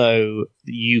 so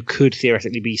you could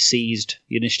theoretically be seized.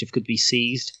 The initiative could be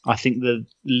seized. I think the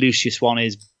Lucius one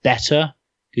is better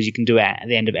because you can do it at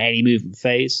the end of any movement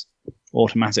phase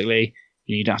automatically.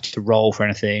 You don't have to roll for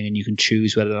anything, and you can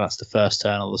choose whether that's the first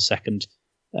turn or the second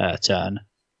turn.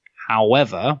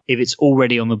 However, if it's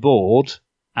already on the board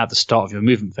at the start of your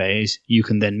movement phase, you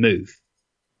can then move.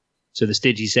 So the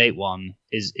Stygies 8 one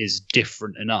is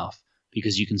different enough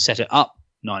because you can set it up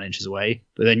 9 inches away,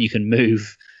 but then you can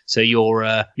move. So your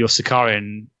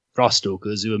Sicarian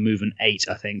Froststalkers, who were moving 8,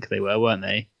 I think they were, weren't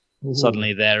they? Ooh.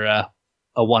 Suddenly they're a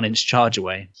 1-inch charge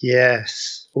away.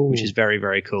 Yes. Ooh. Which is very,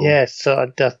 very cool. Yes, so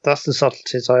that's the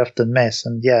subtleties I often miss,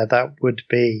 and yeah, that would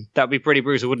be pretty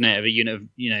brutal, wouldn't it? If a unit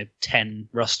of 10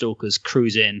 Ruststalkers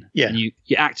cruise in, yeah, and you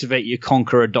activate your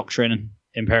Conqueror Doctrine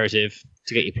imperative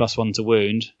to get your +1 to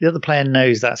wound. The other player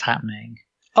knows that's happening.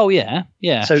 Oh yeah,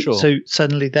 so, sure. So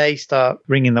suddenly they start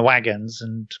ringing the wagons,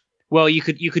 and well, you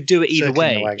could do it either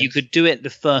way. You could do it the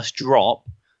first drop.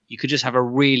 You could just have a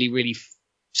really, really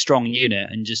strong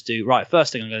unit and just do right.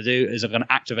 First thing I'm going to do is I'm going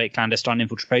to activate Clandestine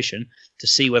Infiltration to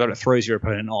see whether it throws your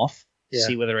opponent off,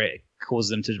 see whether it causes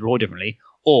them to deploy differently,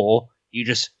 or you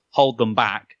just hold them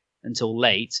back until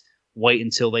late, wait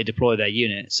until they deploy their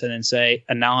units, and then say,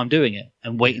 and now I'm doing it,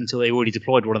 and wait until they've already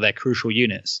deployed one of their crucial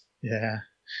units. Yeah.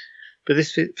 But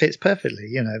this fits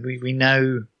perfectly. We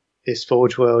know this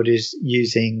Forge World is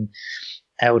using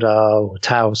Eldar or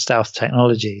Tau stealth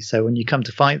technology. So when you come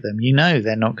to fight them,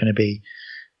 they're not going to be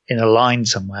in a line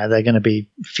somewhere. They're going to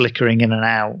be flickering in and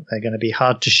out. They're going to be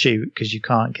hard to shoot because you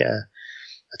can't get a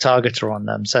targeter on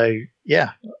them. So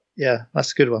yeah,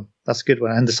 that's a good one.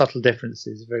 And the subtle difference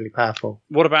is really powerful.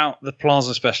 What about the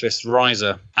Plasma Specialist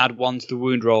Riser? Add 1 to the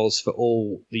wound rolls for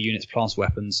all the unit's plasma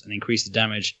weapons and increase the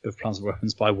damage of plasma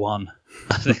weapons by 1.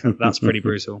 I think that's pretty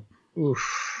brutal. Oof.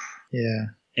 Yeah.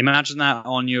 Imagine that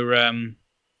on your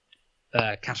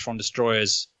Cataphren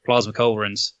Destroyers Plasma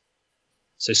Culverins.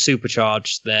 So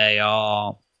supercharged, they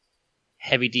are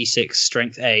heavy D6,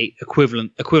 strength 8,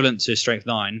 equivalent to strength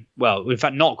 9. Well, in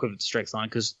fact, not equivalent to strength 9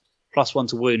 because +1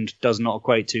 to wound does not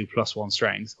equate to +1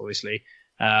 strength, obviously.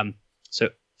 So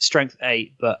strength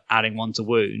 8, but adding 1 to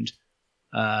wound.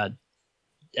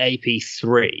 AP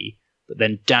 3, but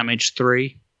then damage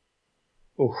 3.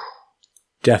 Oof.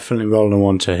 Definitely rolling a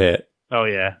 1 to hit. Oh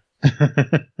yeah.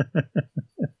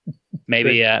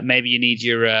 Maybe you need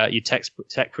your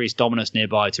Tech Priest Dominus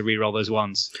nearby to reroll those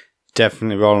ones.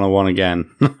 Definitely rolling a 1 again.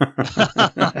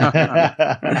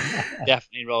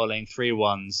 Definitely rolling 3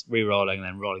 1s, re-rolling, and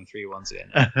then rolling 3 1s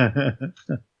again.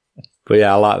 But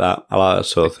yeah, I like that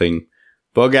sort of thing.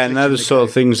 But again, they're the sort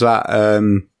of things that,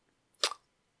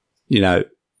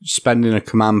 spending a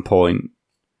command point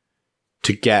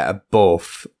to get a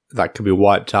buff that could be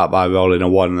wiped out by rolling a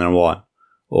 1 and then a 1.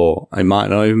 Or it might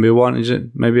not even be a 1, is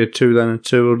it? Maybe a 2, then a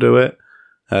 2 will do it.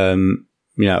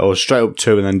 Or straight up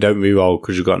 2 and then don't reroll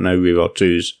because you've got no reroll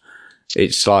 2s.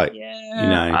 It's like,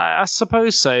 I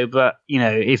suppose so. But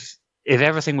if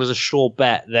everything was a sure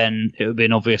bet, then it would be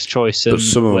an obvious choice. But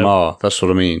some of them are. That's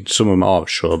what I mean. Some of them are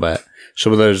sure bet.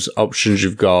 Some of those options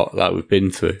you've got that we've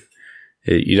been through,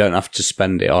 you don't have to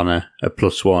spend it on a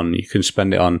 +1. You can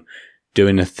spend it on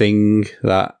doing a thing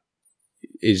that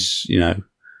is,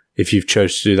 if you've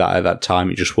chose to do that at that time,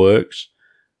 it just works.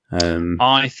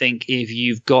 I think if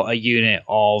you've got a unit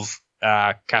of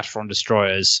Cataphren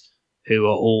Destroyers who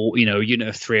are all, a unit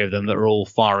of 3 of them that are all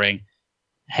firing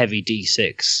heavy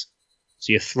D6,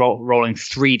 so you're rolling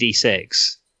 3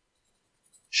 D6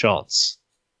 shots,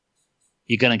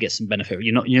 you're going to get some benefit.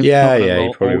 You're not going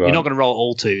to roll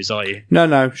all 2s, are you?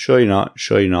 No, sure you're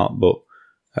not. But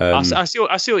I see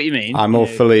what you mean. I'm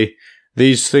awfully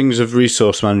these things of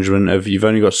resource management. You've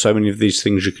only got so many of these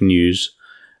things you can use.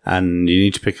 And you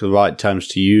need to pick the right times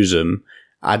to use them,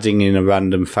 adding in a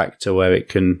random factor where it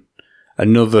can,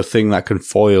 another thing that can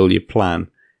foil your plan,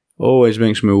 always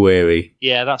makes me wary.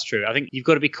 Yeah, that's true. I think you've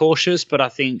got to be cautious, but I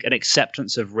think an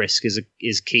acceptance of risk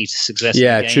is key to success.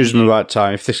 Yeah, choosing the right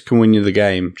time. If this can win you the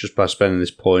game just by spending this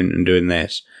point and doing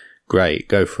this, great,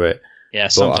 go for it. Yeah,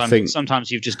 But I think,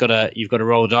 sometimes you've got to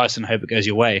roll dice and hope it goes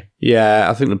your way. yeah,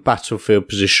 I think the battlefield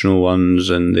positional ones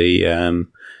and the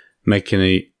making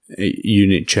a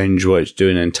unit change what it's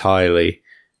doing entirely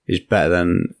is better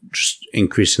than just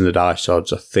increasing the dice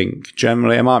odds. I think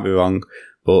generally, I might be wrong,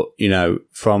 but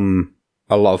from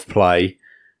a lot of play,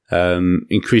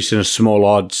 increasing a small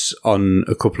odds on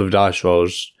a couple of dice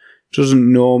rolls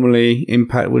doesn't normally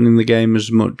impact winning the game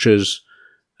as much as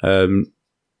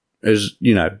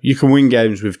you can win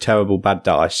games with terrible bad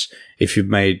dice if you've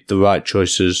made the right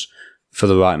choices for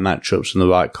the right matchups and the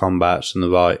right combats and the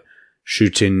right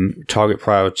shooting target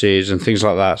priorities and things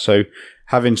like that. So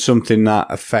having something that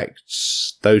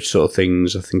affects those sort of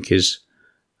things, I think is,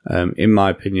 in my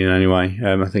opinion anyway,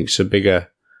 I think it's a bigger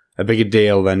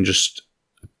deal than just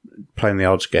playing the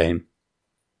odds game.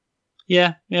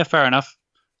 Yeah, fair enough.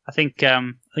 I think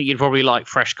you'd probably like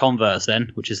Fresh Converse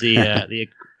then, which is the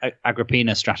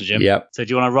Agrippina stratagem. Yeah. So do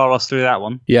you want to roll us through that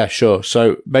one? Yeah, sure.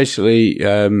 So basically,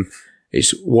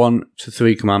 it's 1 to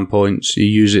 3 command points. You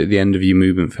use it at the end of your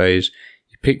movement phase.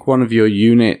 You pick one of your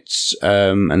units,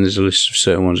 and there's a list of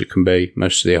certain ones it can be,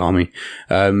 most of the army.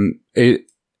 And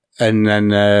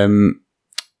then,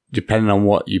 depending on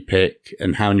what you pick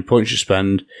and how many points you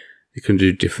spend, you can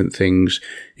do different things.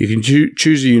 You can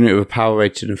choose a unit with a power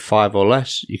rating of 5 or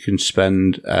less. You can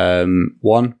spend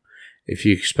 1. If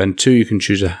you spend 2, you can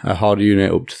choose a harder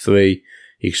unit up to 3.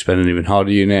 You can spend an even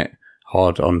harder unit,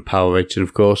 hard on power rating,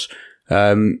 of course.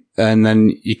 And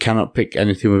then you cannot pick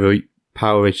anything with a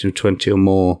power rating of 20 or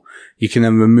more. You can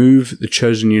then remove the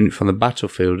chosen unit from the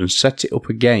battlefield and set it up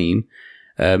again,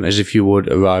 as if you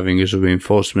would arriving as a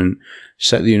reinforcement.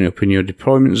 Set the unit up in your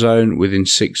deployment zone within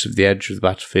 6 of the edge of the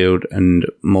battlefield and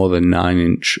more than 9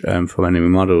 inch from enemy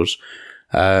models.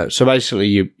 So basically,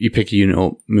 you pick a unit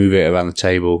up, move it around the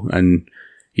table, and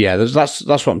yeah, that's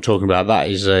what I'm talking about. That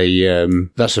is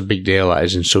that's a big deal. That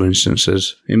is in some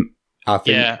instances. I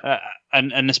think. Yeah,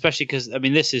 and especially because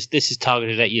this is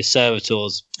targeted at your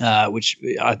servitors, which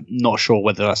I'm not sure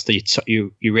whether that's your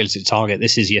realistic target.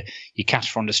 This is your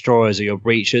Catastron destroyers or your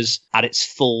breachers at its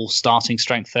full starting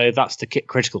strength. Though that's the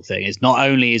critical thing. Is not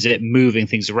only is it moving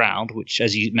things around, which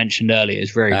as you mentioned earlier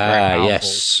is very powerful.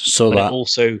 Yes, but it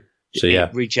also.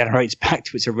 It regenerates back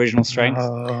to its original strength.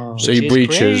 So your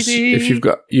breachers, if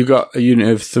you've got a unit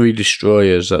of 3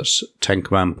 destroyers, that's 10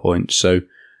 command points. So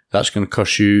that's going to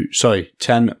cost you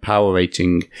 10 power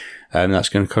rating, and that's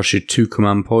going to cost you 2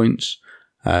 command points.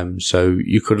 So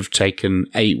you could have taken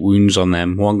 8 wounds on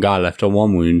them, 1 guy left on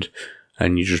 1 wound,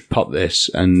 and you just pop this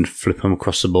and flip them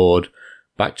across the board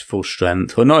back to full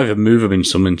strength, or not even move them in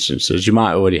some instances. You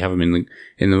might already have them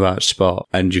in the right spot,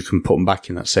 and you can put them back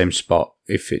in that same spot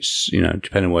if it's,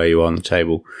 depending on where you are on the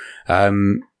table.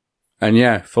 And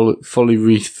yeah, fully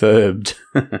refurbed,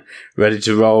 ready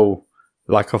to roll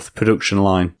like off the production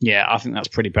line. Yeah, I think that's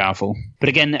pretty powerful. But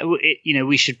again,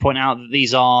 we should point out that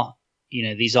these are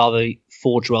the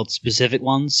Forge World specific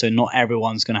ones, so not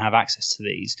everyone's going to have access to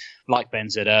these. Like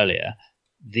Ben said earlier,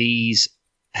 these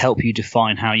help you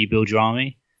define how you build your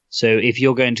army. So if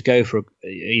you're going to go for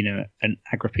an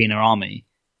Agrippina army,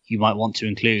 you might want to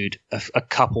include a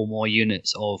couple more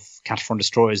units of Catastron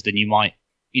destroyers than you might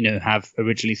have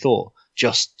originally thought,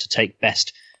 just to take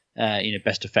best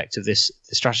effect of this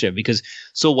strategy. Because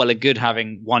it's all well and good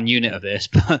having 1 unit of this,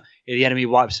 but if the enemy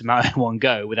wipes them out in one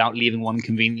go without leaving one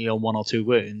conveniently on 1 or 2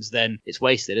 wounds, then it's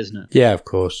wasted, isn't it? Yeah, of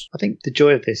course. I think the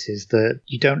joy of this is that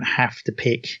you don't have to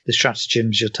pick the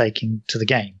stratagems you're taking to the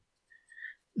game.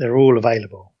 They're all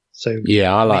available. So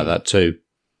yeah, I like that too.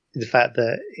 The fact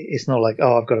that it's not like,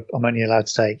 I'm only allowed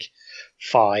to take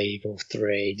 5 or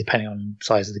 3, depending on the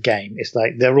size of the game. It's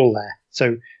like they're all there.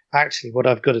 So actually, what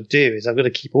I've got to do is I've got to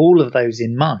keep all of those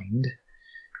in mind,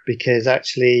 because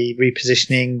actually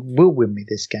repositioning will win me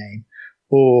this game,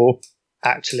 or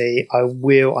actually I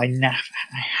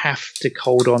have to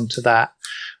hold on to that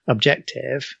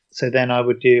objective. So then I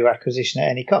would do acquisition at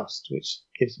any cost, which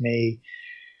gives me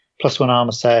 +1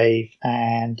 armor save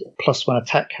and +1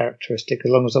 attack characteristic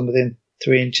as long as I'm within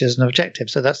 3 inches of an objective.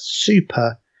 So that's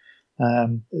super.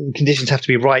 The conditions have to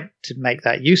be right to make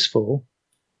that useful.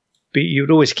 But you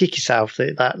would always kick yourself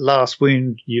that last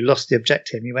wound, you lost the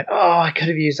objective. And you went, I could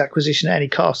have used acquisition at any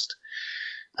cost.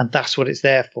 And that's what it's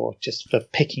there for, just for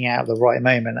picking out the right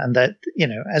moment. And that,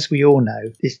 as we all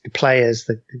know, it's the players,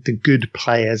 the good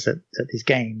players at these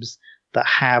games that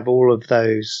have all of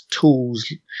those tools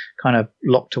kind of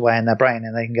locked away in their brain,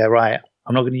 and they can go, right,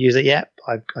 I'm not going to use it yet.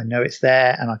 I know it's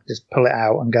there, and I can just pull it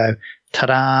out and go,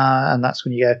 ta-da! And that's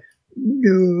when you go,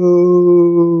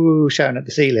 no, shouting at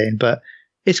the ceiling. But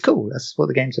it's cool. That's what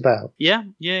the game's about. Yeah.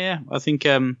 I think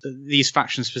these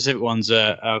faction-specific ones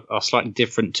are slightly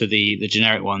different to the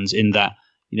generic ones in that,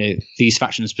 these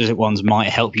faction-specific ones might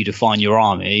help you define your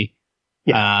army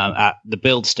at the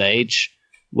build stage,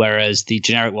 whereas the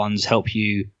generic ones help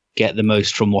you get the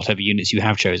most from whatever units you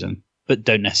have chosen, but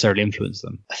don't necessarily influence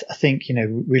them. I think,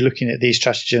 we're looking at these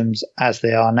stratagems as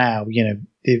they are now.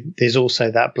 There's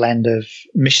also that blend of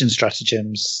mission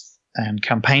stratagems and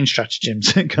campaign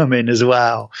stratagems that come in as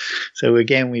well. So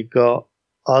again, we've got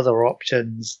other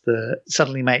options that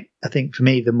suddenly make, I think for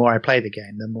me, the more I play the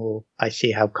game, the more I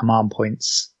see how command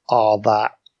points are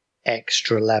that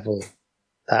extra level,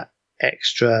 that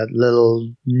extra little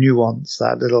nuance,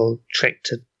 that little trick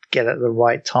to get at the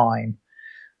right time.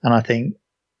 And I think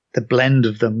the blend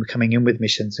of them coming in with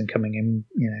missions and coming in,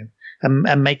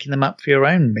 and making them up for your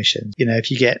own missions.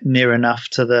 If you get near enough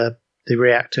to the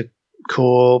reactor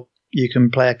core, you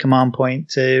can play a command point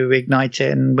to ignite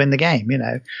it and win the game.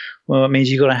 Well, it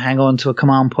means you've got to hang on to a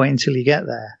command point until you get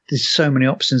there. There's so many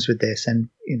options with this, and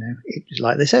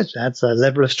like they said, it adds a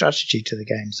level of strategy to the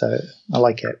game. So I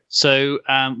like it. So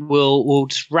we'll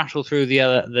just rattle through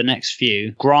the next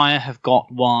few. Gryer have got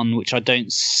one which I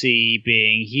don't see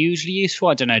being hugely useful.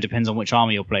 I don't know. Depends on which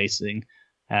army you're facing.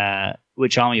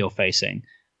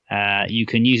 You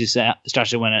can use this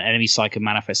strategy when an enemy psychic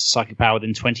manifests a psychic power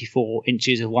within 24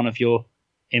 inches of one of your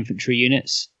infantry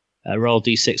units. Roll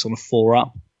d6 on a 4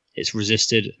 up. It's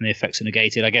resisted and the effects are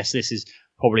negated. I guess this is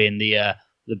probably in the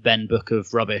Ben book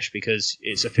of rubbish because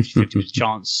it's a 50-50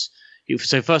 chance.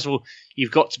 So first of all,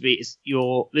 you've got to be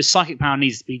this psychic power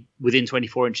needs to be within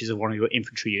 24 inches of one of your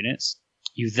infantry units.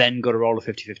 You've then got to roll a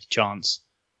 50-50 chance.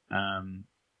 I'm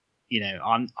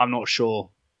not sure.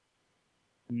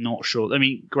 Not sure. I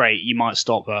mean, great. You might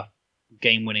stop a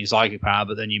game-winning psychic power,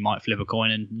 but then you might flip a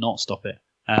coin and not stop it.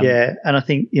 And I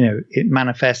think it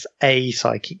manifests a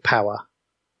psychic power.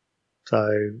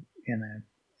 So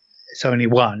it's only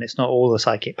one. It's not all the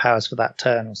psychic powers for that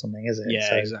turn or something, is it? Yeah,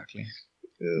 so, exactly.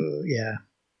 Yeah.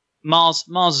 Mars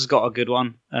has got a good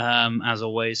one, as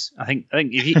always. I think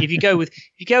if you go with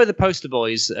the poster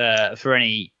boys for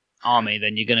any army,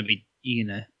 then you're going to be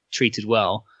treated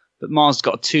well. But Mars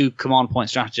got a 2 command point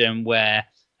stratagem where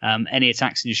any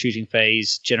attacks in your shooting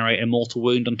phase generate a mortal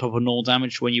wound on top of normal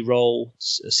damage when you roll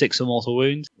 6 or mortal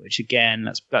wounds, which again,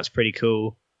 that's pretty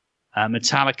cool.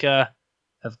 Metallica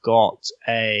have got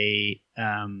a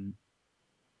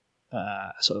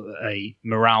sort of a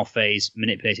morale phase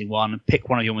manipulating 1. Pick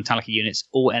one of your Metallica units.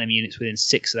 All enemy units within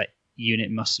 6 of that unit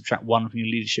must subtract 1 from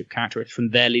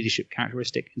their leadership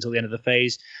characteristic until the end of the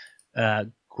phase.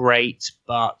 Great,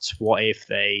 but what if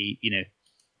they,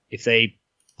 if they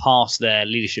pass their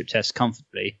leadership test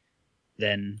comfortably,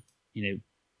 then,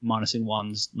 minusing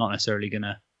 1's not necessarily going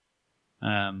to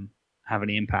have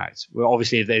any impact. Well,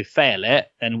 obviously, if they fail it,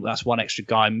 then that's 1 extra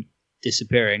guy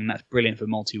disappearing, and that's brilliant for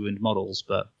multi-wound models.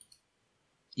 But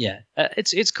yeah,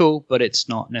 it's cool, but it's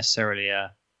not necessarily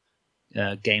a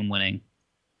game winning.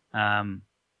 And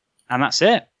that's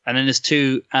it. And then there's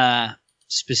 2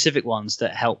 specific ones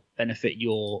that help benefit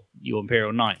your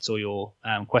Imperial Knights or your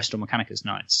Questor Mechanicus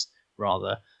Knights,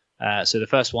 rather. So the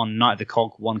first one, Knight of the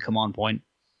Cog, 1 command point.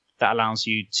 That allows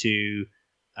you to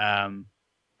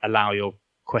allow your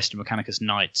Questor Mechanicus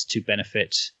Knights to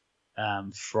benefit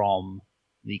from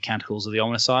the Canticles of the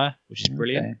Omnissiah, which is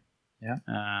brilliant. Okay.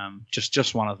 Yeah.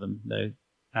 Just one of them, though.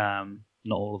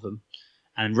 Not all of them.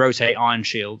 And rotate Iron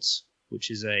Shields,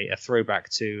 which is a throwback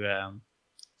to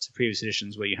previous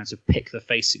editions where you had to pick the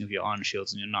facing of your Iron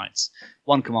Shields and your Knights.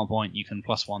 1 command point, you can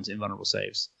 +1 to invulnerable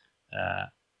saves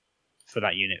for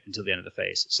that unit until the end of the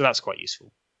phase. So that's quite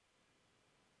useful.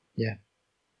 Yeah.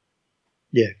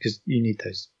 Yeah, because you need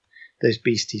those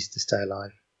beasties to stay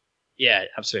alive. Yeah,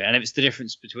 absolutely. And it's the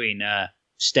difference between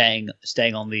staying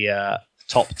on the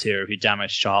top tier of your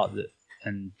damage chart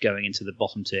and going into the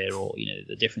bottom tier, or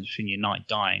the difference between your knight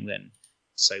dying, then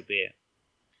so be it.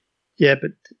 Yeah,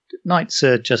 but knights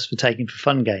are just for taking for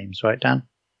fun games, right, Dan?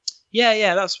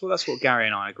 Yeah, that's what Gary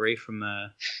and I agree from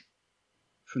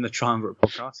the Triumvirate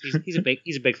podcast. He's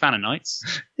a big fan of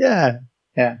knights. Yeah.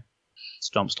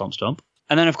 Stomp, stomp, stomp.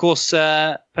 And then, of course,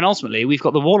 penultimately, we've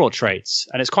got the Warlord traits.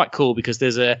 And it's quite cool because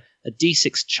there's a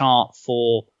D6 chart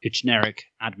for your generic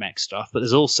AdMech stuff, but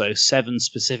there's also 7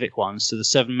 specific ones to the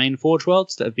 7 main Forge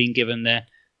Worlds that have been given their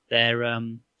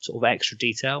sort of extra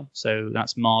detail. So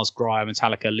that's Mars, Gryer,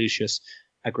 Metallica, Lucius,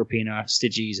 Agrippina,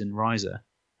 Styges, and Riser.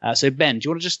 So, Ben, do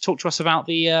you want to just talk to us about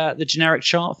the generic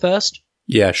chart first?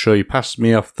 Yeah, sure. You passed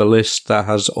me off the list that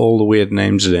has all the weird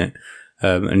names in it.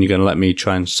 And you're going to let me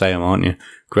try and say them, aren't you?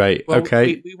 Great. Well,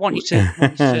 okay. We want you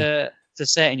to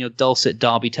say it in your dulcet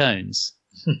Derby tones.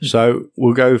 So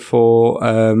we'll go for,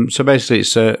 so basically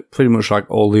it's pretty much like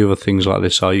all the other things like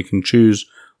this are. You can choose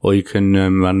or you can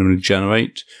randomly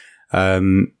generate.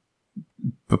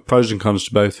 But pros and cons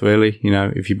to both, really. You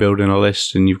know, if you're building a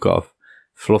list and you've got a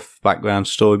fluff background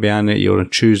story behind it, you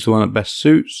want to choose the one that best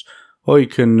suits. Or you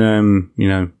can, you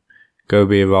know, go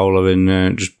be a roller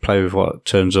and just play with what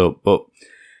turns up. But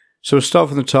so we'll start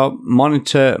from the top.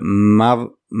 Monitor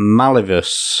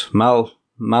Malivus.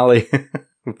 Mali.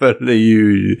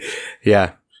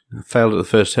 Yeah, I failed at the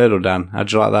first hurdle, Dan.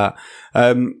 How'd you like that?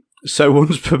 So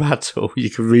once per battle,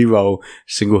 you can re-roll a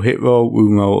single hit roll,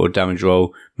 wound roll, or damage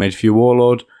roll made for your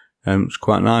warlord. It's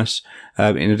quite nice.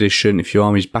 In addition, if your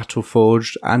army's battle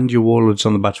forged and your warlord's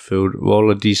on the battlefield,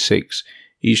 roll a d6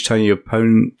 each time your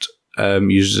opponent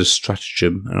uses a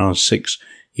stratagem, and on a 6,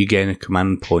 you gain a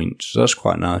command point. So that's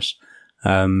quite nice.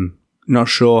 Not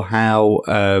sure how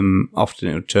often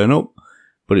it would turn up,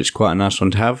 but it's quite a nice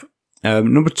one to have.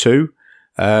 Number 2,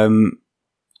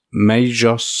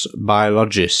 Magos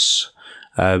Biologis.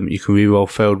 You can reroll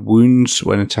failed wounds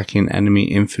when attacking enemy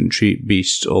infantry,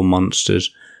 beasts, or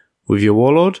monsters with your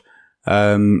warlord.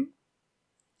 Mecha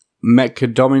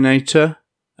Dominator.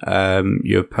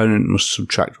 Your opponent must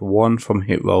subtract 1 from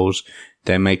hit rolls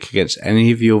they make against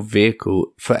any of your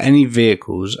vehicles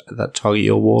that target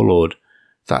your warlord.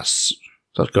 That's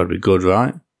got to be good,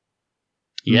 right?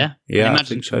 Yeah. Yeah.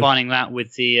 Imagine combining that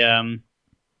with the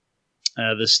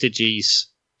Stygies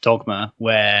Dogma,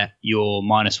 where you're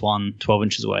 -1 12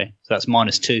 inches away. So that's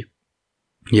 -2.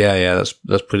 Yeah,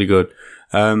 that's pretty good.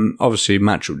 Obviously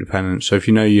matchup dependent. So if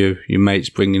you know your mate's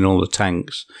bringing all the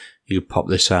tanks, you could pop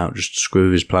this out just to screw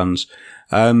with his plans.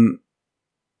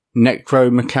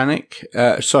 Necromechanic.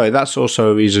 Sorry, that's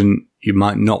also a reason you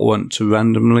might not want to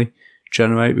randomly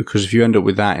generate, because if you end up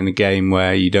with that in a game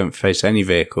where you don't face any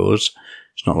vehicles,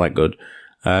 it's not that good.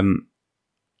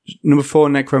 Number 4,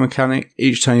 Necromechanic.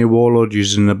 Each time your warlord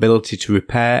uses an ability to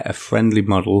repair a friendly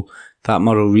model, that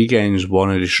model regains 1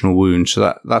 additional wound.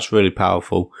 So that's really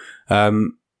powerful.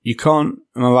 You can't,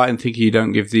 am I right in thinking you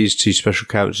don't give these to special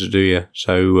characters, do you?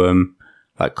 So,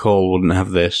 like Cole wouldn't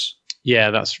have this.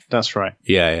 Yeah, that's right.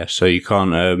 Yeah. So you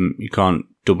can't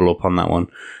double up on that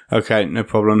one. Okay, no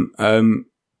problem.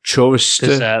 Chorister.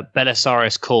 Because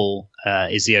Belisarius Call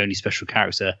is the only special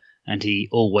character, and he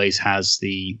always has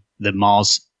the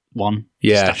Mars one.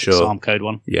 Yeah, static sure. Psalm code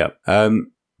one. Yeah.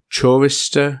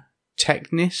 Chorister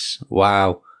Technis.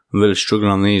 Wow. I'm really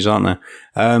struggling on these, aren't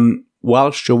I?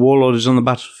 Whilst your warlord is on the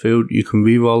battlefield, you can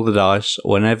re-roll the dice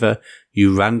whenever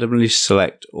you randomly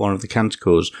select one of the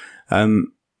canticles.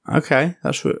 Okay,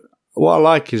 that's what I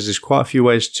like is there's quite a few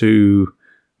ways to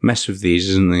mess with these,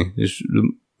 isn't there?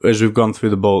 As we've gone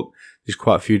through the book, there's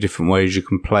quite a few different ways you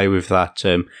can play with that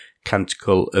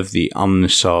canticle of the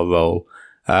Omnisaur roll.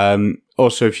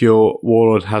 Also, if your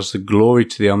warlord has the glory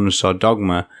to the Omnisaur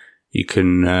dogma, you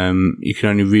can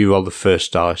only re-roll the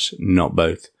first dice, not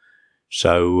both.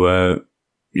 So,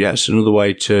 yeah, it's another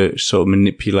way to sort of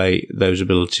manipulate those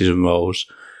abilities and rolls.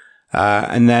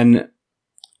 And then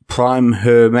Prime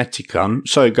Hermeticon.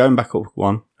 Sorry, going back up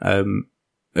one.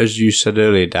 As you said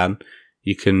earlier, Dan,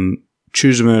 you can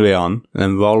choose them early on and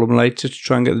then roll them later to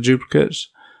try and get the duplicates.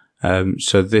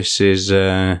 So this is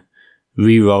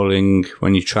re-rolling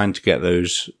when you're trying to get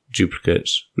those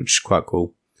duplicates, which is quite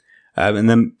cool. And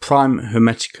then Prime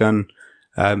Hermeticon.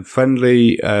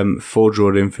 Friendly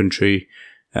Forge-Rolled Infantry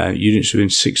units within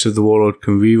 6 of the Warlord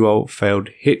can reroll failed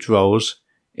hit rolls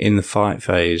in the fight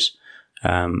phase.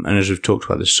 And as we've talked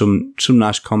about, there's some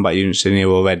nice combat units in here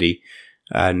already,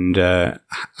 and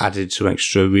added some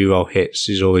extra reroll hits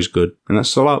is always good. And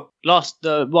that's a lot.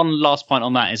 One last point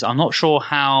on that is I'm not sure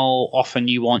how often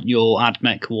you want your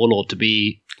AdMech Warlord to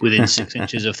be within 6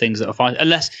 inches of things that are fine,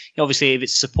 unless obviously if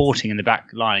it's supporting in the back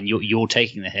line, you're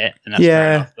taking the hit, and that's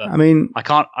fair enough. But I mean, I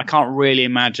can't really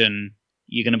imagine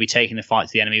you're going to be taking the fight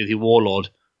to the enemy with your warlord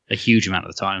a huge amount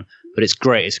of the time. But it's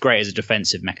great. It's great as a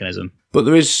defensive mechanism. But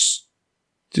there's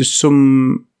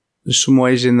some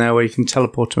ways in there where you can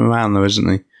teleport them around, though, isn't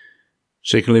there?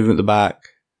 So you can leave them at the back,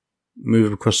 move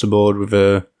them across the board with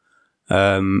a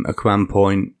command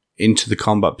point into the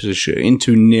combat position,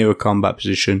 into near a combat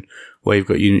position where you've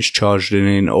got units charged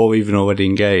in, or even already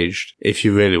engaged, if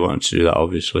you really want to do that,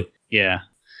 obviously. Yeah.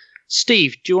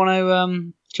 Steve, do you want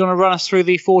to run us through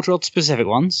the Forge-Rolled specific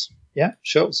ones? Yeah,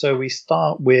 sure. So we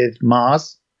start with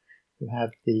Mars, who have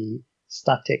the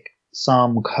static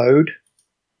Psalm code.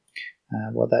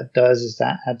 What that does is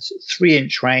that adds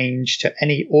 3-inch range to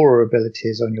any aura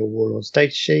abilities on your Warlord's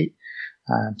data sheet,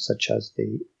 such as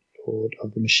the Lord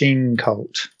of the Machine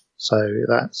Cult. So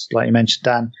that's, like you mentioned,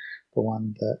 Dan, the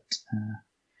one that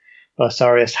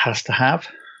Belisarius has to have.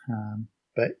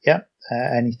 But yeah,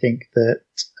 anything that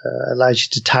allows you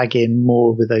to tag in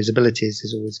more with those abilities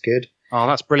is always good. Oh,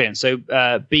 that's brilliant. So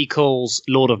B calls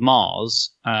Lord of Mars,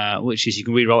 which is you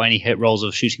can reroll any hit rolls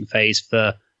of shooting phase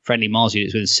for friendly Mars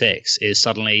units within 6, is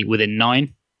suddenly within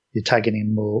 9. You're tagging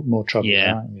in more trouble,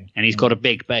 Yeah, aren't you? and he's got a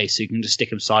big base, so you can just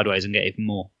stick him sideways and get even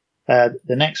more. The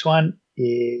next one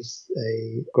is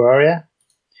a Gloria,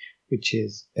 which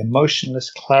is Emotionless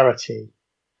Clarity.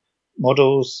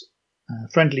 Models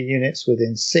friendly units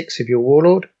within 6 of your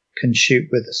Warlord can shoot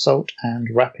with assault and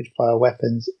rapid fire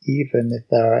weapons, even if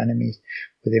there are enemies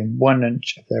within 1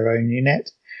 inch of their own unit,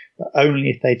 but only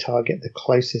if they target the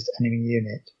closest enemy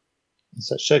unit. In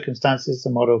such circumstances, the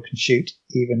model can shoot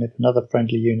even if another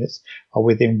friendly units are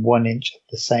within 1 inch of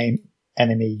the same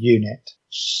enemy unit.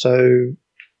 So,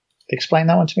 explain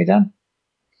that one to me, Dan.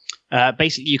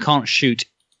 Basically, you can't shoot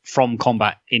from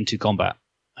combat into combat.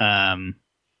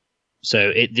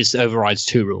 So this overrides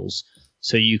 2 rules.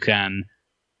 So you can,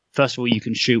 first of all, you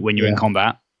can shoot when you're in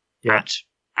combat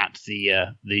at the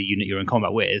unit you're in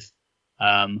combat with,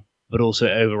 but also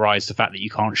it overrides the fact that you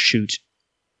can't shoot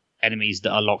enemies that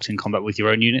are locked in combat with your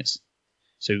own units.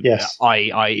 So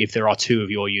if there are 2 of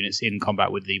your units in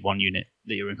combat with the 1 unit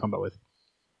that you're in combat with.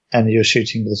 And you're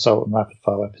shooting with assault and rapid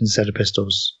fire weapons instead of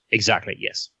pistols. Exactly,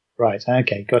 yes. Right,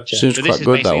 okay, gotcha. Seems So quite this is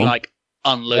good, that basically one. like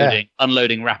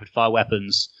unloading rapid fire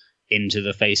weapons into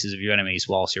the faces of your enemies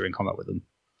whilst you're in combat with them,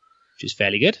 which is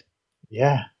fairly good.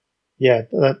 Yeah.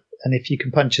 And if you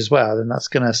can punch as well, then that's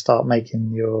going to start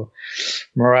making your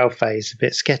morale phase a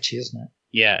bit sketchy, isn't it?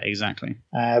 Yeah, exactly.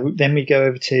 Then we go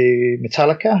over to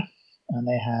Metallica, and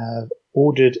they have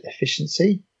Ordered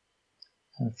Efficiency.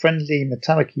 Friendly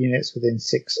Metallica units within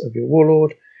 6 of your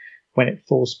Warlord. When it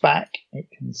falls back, it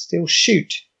can still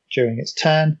shoot during its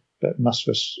turn, but must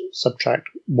subtract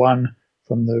 1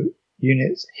 from the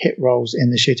unit's hit rolls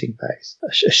in the shooting phase.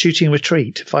 A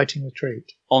fighting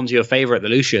retreat. On to your favourite, the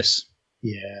Lucius.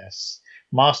 Yes.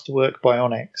 Masterwork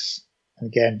Bionics.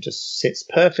 Again, just sits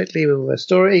perfectly with their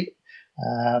story.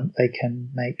 They can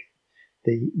make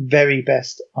the very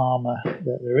best armor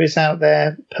that there is out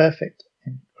there, perfect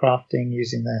in crafting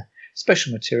using their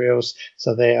special materials,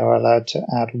 so they are allowed to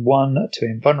add 1 to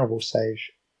invulnerable save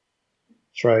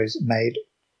throws made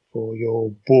for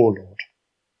your Warlord.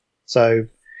 So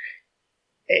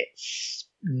it's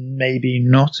maybe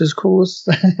not as cool as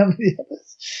the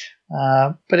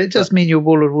others, but it does mean your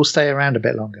Warlord will stay around a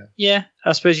bit longer. Yeah,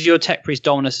 I suppose your Tech Priest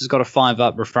Dominus has got a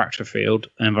 5-up refractor field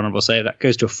and invulnerable save. That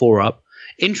goes to a 4-up.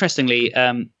 Interestingly,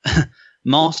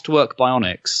 Masterwork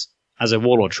Bionics as a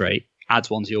Warlord trait adds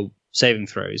 1 to your saving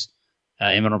throws,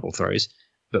 invulnerable throws,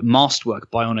 but Masterwork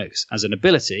Bionics as an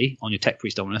ability on your Tech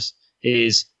Priest Dominus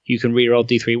is you can reroll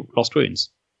D3 lost wounds.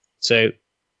 So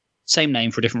same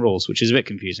name for different rules, which is a bit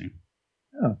confusing.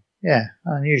 Oh, yeah,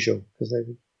 unusual, because they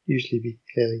would usually be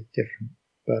clearly different.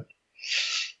 But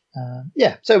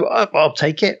yeah, so I'll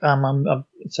take it. I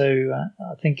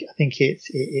think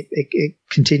it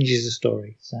continues the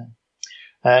story. So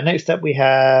next up we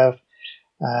have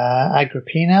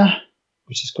Agrippina,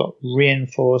 which has got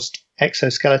reinforced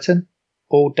exoskeleton.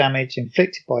 All damage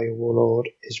inflicted by your Warlord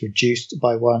is reduced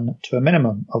by 1 to a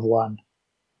minimum of 1.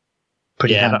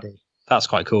 Pretty handy. That's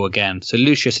quite cool again. So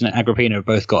Lucius and Agrippina have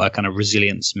both got a kind of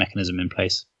resilience mechanism in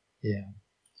place. Yeah.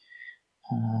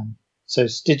 So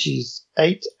Styges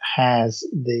 8 has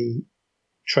the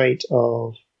trait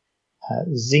of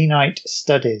Zenite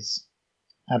Studies.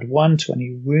 Add 1 to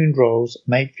any wound rolls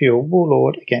made for your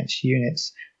Warlord against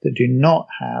units that do not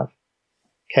have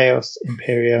Chaos,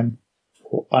 Imperium,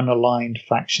 or unaligned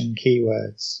faction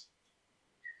keywords.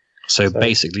 So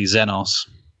basically Xenos.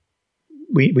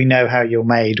 We know how you're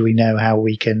made. We know how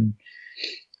we can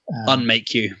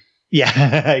unmake you.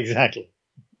 Yeah, exactly.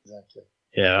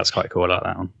 Yeah, that's quite cool. I like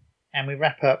that one. And we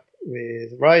wrap up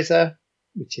with Riser,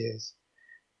 which is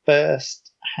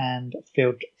first hand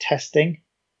field testing.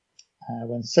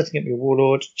 When setting up your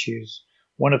Warlord, choose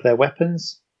one of their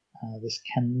weapons. This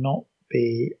cannot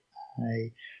be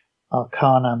a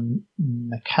Arcanum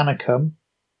Mechanicum,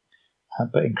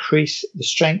 but increase the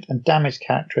strength and damage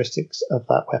characteristics of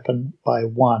that weapon by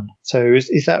 1. So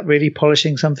is that really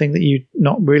polishing something that you're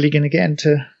not really going to get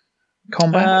into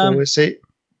combat, or is it?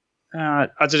 I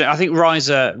don't know. I think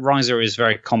Riser is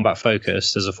very combat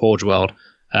focused as a Forge World.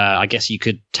 I guess you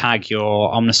could tag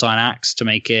your Omnisign Axe to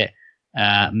make it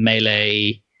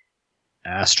melee,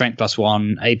 strength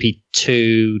 +1, AP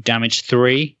 2, damage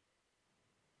 3.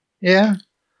 Yeah.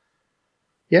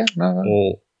 Yeah.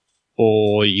 No.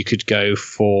 Or you could go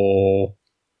for.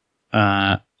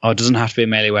 It doesn't have to be a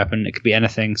melee weapon. It could be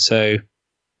anything. So, I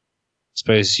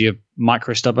suppose your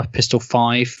Micro Stubber, Pistol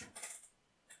 5.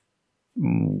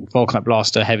 Volcanite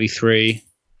Blaster, Heavy 3.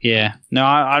 Yeah. No,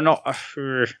 I'm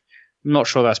not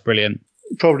sure that's brilliant.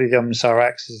 Probably the Omnissiah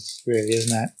Axes, really,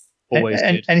 isn't it? Always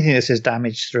good. Anything that says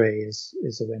damage 3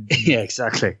 is a win. Yeah,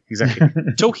 exactly.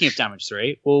 Talking of damage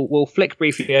 3, we'll flick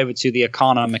briefly over to the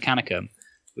Arcana Mechanicum,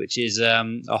 which is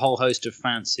a whole host of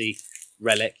fancy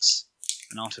relics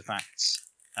and artifacts.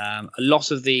 A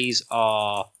lot of these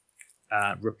are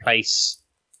replace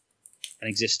an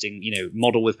existing,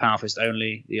 model with Power Fist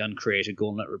only. The uncreated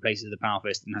Gauntlet replaces the Power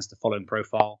Fist and has the following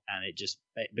profile, and it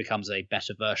becomes a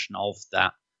better version of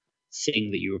that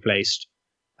thing that you replaced.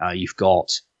 You've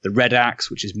got the Red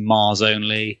Axe, which is Mars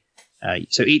only.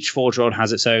 So each Forge Rod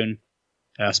has its own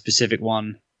specific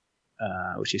one,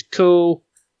 which is cool.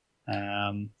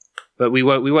 But we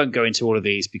won't go into all of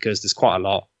these because there's quite a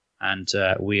lot, and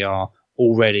we are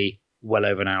already well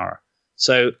over an hour.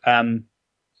 So,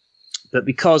 but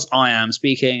because I am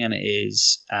speaking and it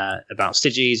is about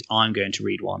Styges, I'm going to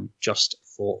read one just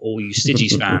for all you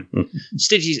Styges fan.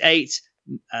 Styges 8.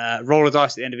 Roll a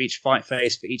dice at the end of each fight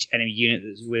phase for each enemy unit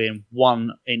that's within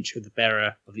 1 inch of the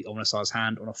bearer of the Omnissiah's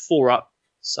hand. On a 4-up,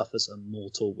 suffers a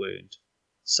mortal wound.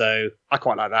 So I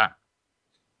quite like that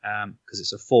because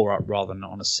it's a 4-up rather than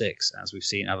on a 6, as we've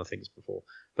seen other things before.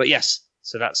 But yes,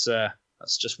 so that's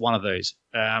just one of those.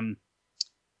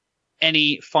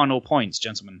 Any final points,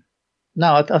 gentlemen?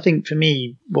 No, I think for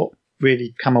me, what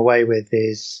really come away with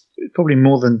is probably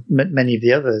more than many of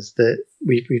the others that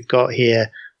we've got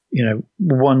here.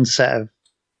 One set of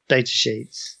data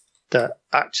sheets that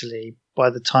actually, by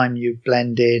the time you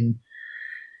blend in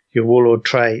your Warlord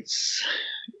traits,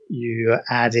 you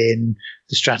add in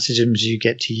the stratagems you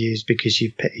get to use because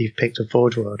you've picked a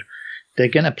Forge Rod, they're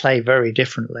going to play very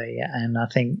differently. And I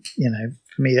think,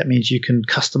 for me, that means you can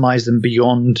customize them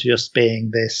beyond just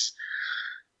being this,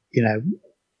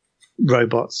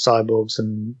 robots, cyborgs,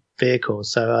 and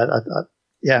vehicles. So I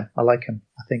like them.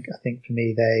 I think for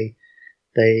me,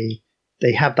 they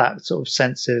have that sort of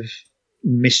sense of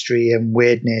mystery and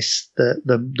weirdness that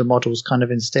the models kind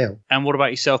of instill. And what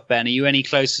about yourself, Ben? Are you any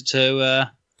closer to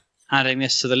adding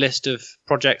this to the list of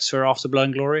projects for After Blood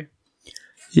and Glory?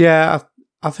 Yeah,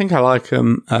 I think I like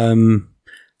them. I'm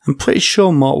pretty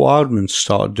sure Mark Wildman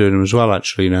started doing them as well,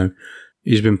 actually.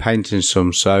 He's been painting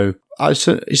some, so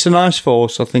it's a nice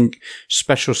force. I think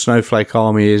Special Snowflake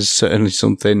Army is certainly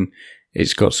something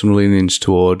it's got some leanings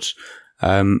towards.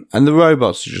 And the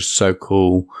robots are just so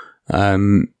cool. I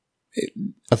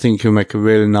think it'll make a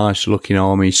really nice looking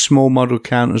army. Small model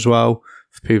count as well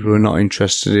for people who are not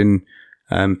interested in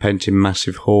painting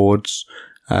massive hordes.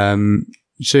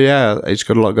 So yeah, it's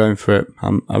got a lot going for it.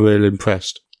 I'm really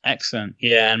impressed. Excellent.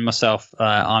 Yeah, and myself,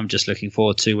 I'm just looking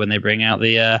forward to when they bring out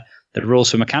the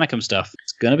rules for Mechanicum stuff.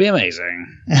 It's going to be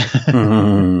amazing.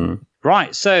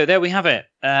 Right, so there we have it.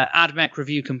 AdMech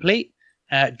review complete.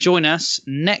 Join us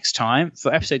next time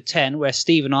for episode 10, where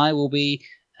Steve and I will be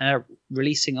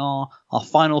releasing our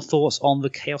final thoughts on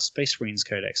the Chaos Space Marines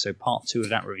Codex, so part 2 of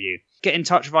that review. Get in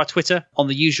touch with our Twitter on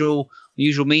the usual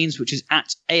means, which is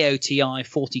at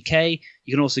AOTI40K.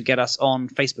 You can also get us on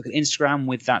Facebook and Instagram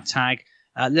with that tag.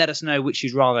 Let us know which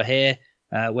you'd rather hear,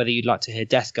 whether you'd like to hear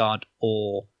Death Guard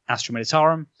or Astra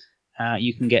Militarum.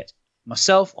 You can get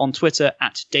myself on Twitter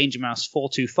at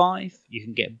DangerMouse425. You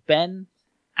can get Ben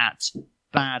at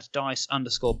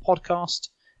BadDice_podcast,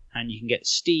 and you can get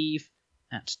Steve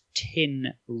at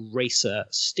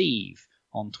TinRacerSteve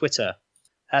on Twitter.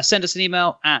 Send us an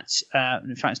email at,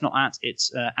 in fact, it's not at,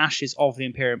 it's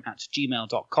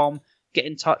ashesoftheimperium@gmail.com. Get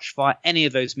in touch via any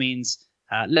of those means.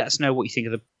 Let us know what you think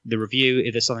of the review,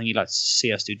 if there's something you'd like to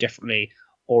see us do differently,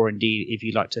 or indeed if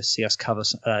you'd like to see us cover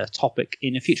a topic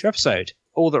in a future episode.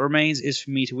 All that remains is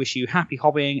for me to wish you happy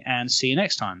hobbying and see you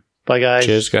next time. Bye, guys.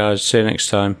 Cheers, guys. See you next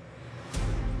time.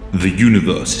 The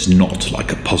universe is not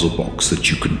like a puzzle box that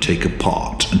you can take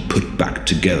apart and put back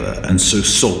together and so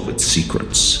solve its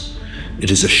secrets.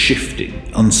 It is a shifting,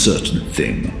 uncertain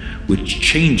thing which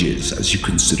changes as you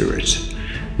consider it,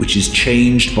 which is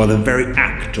changed by the very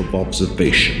act of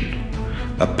observation.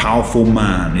 A powerful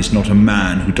man is not a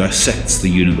man who dissects the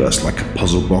universe like a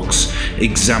puzzle box,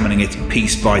 examining it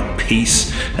piece by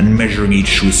piece and measuring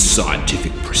each with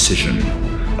scientific precision.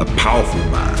 A powerful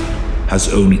man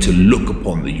has only to look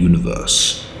upon the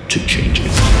universe to change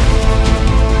it.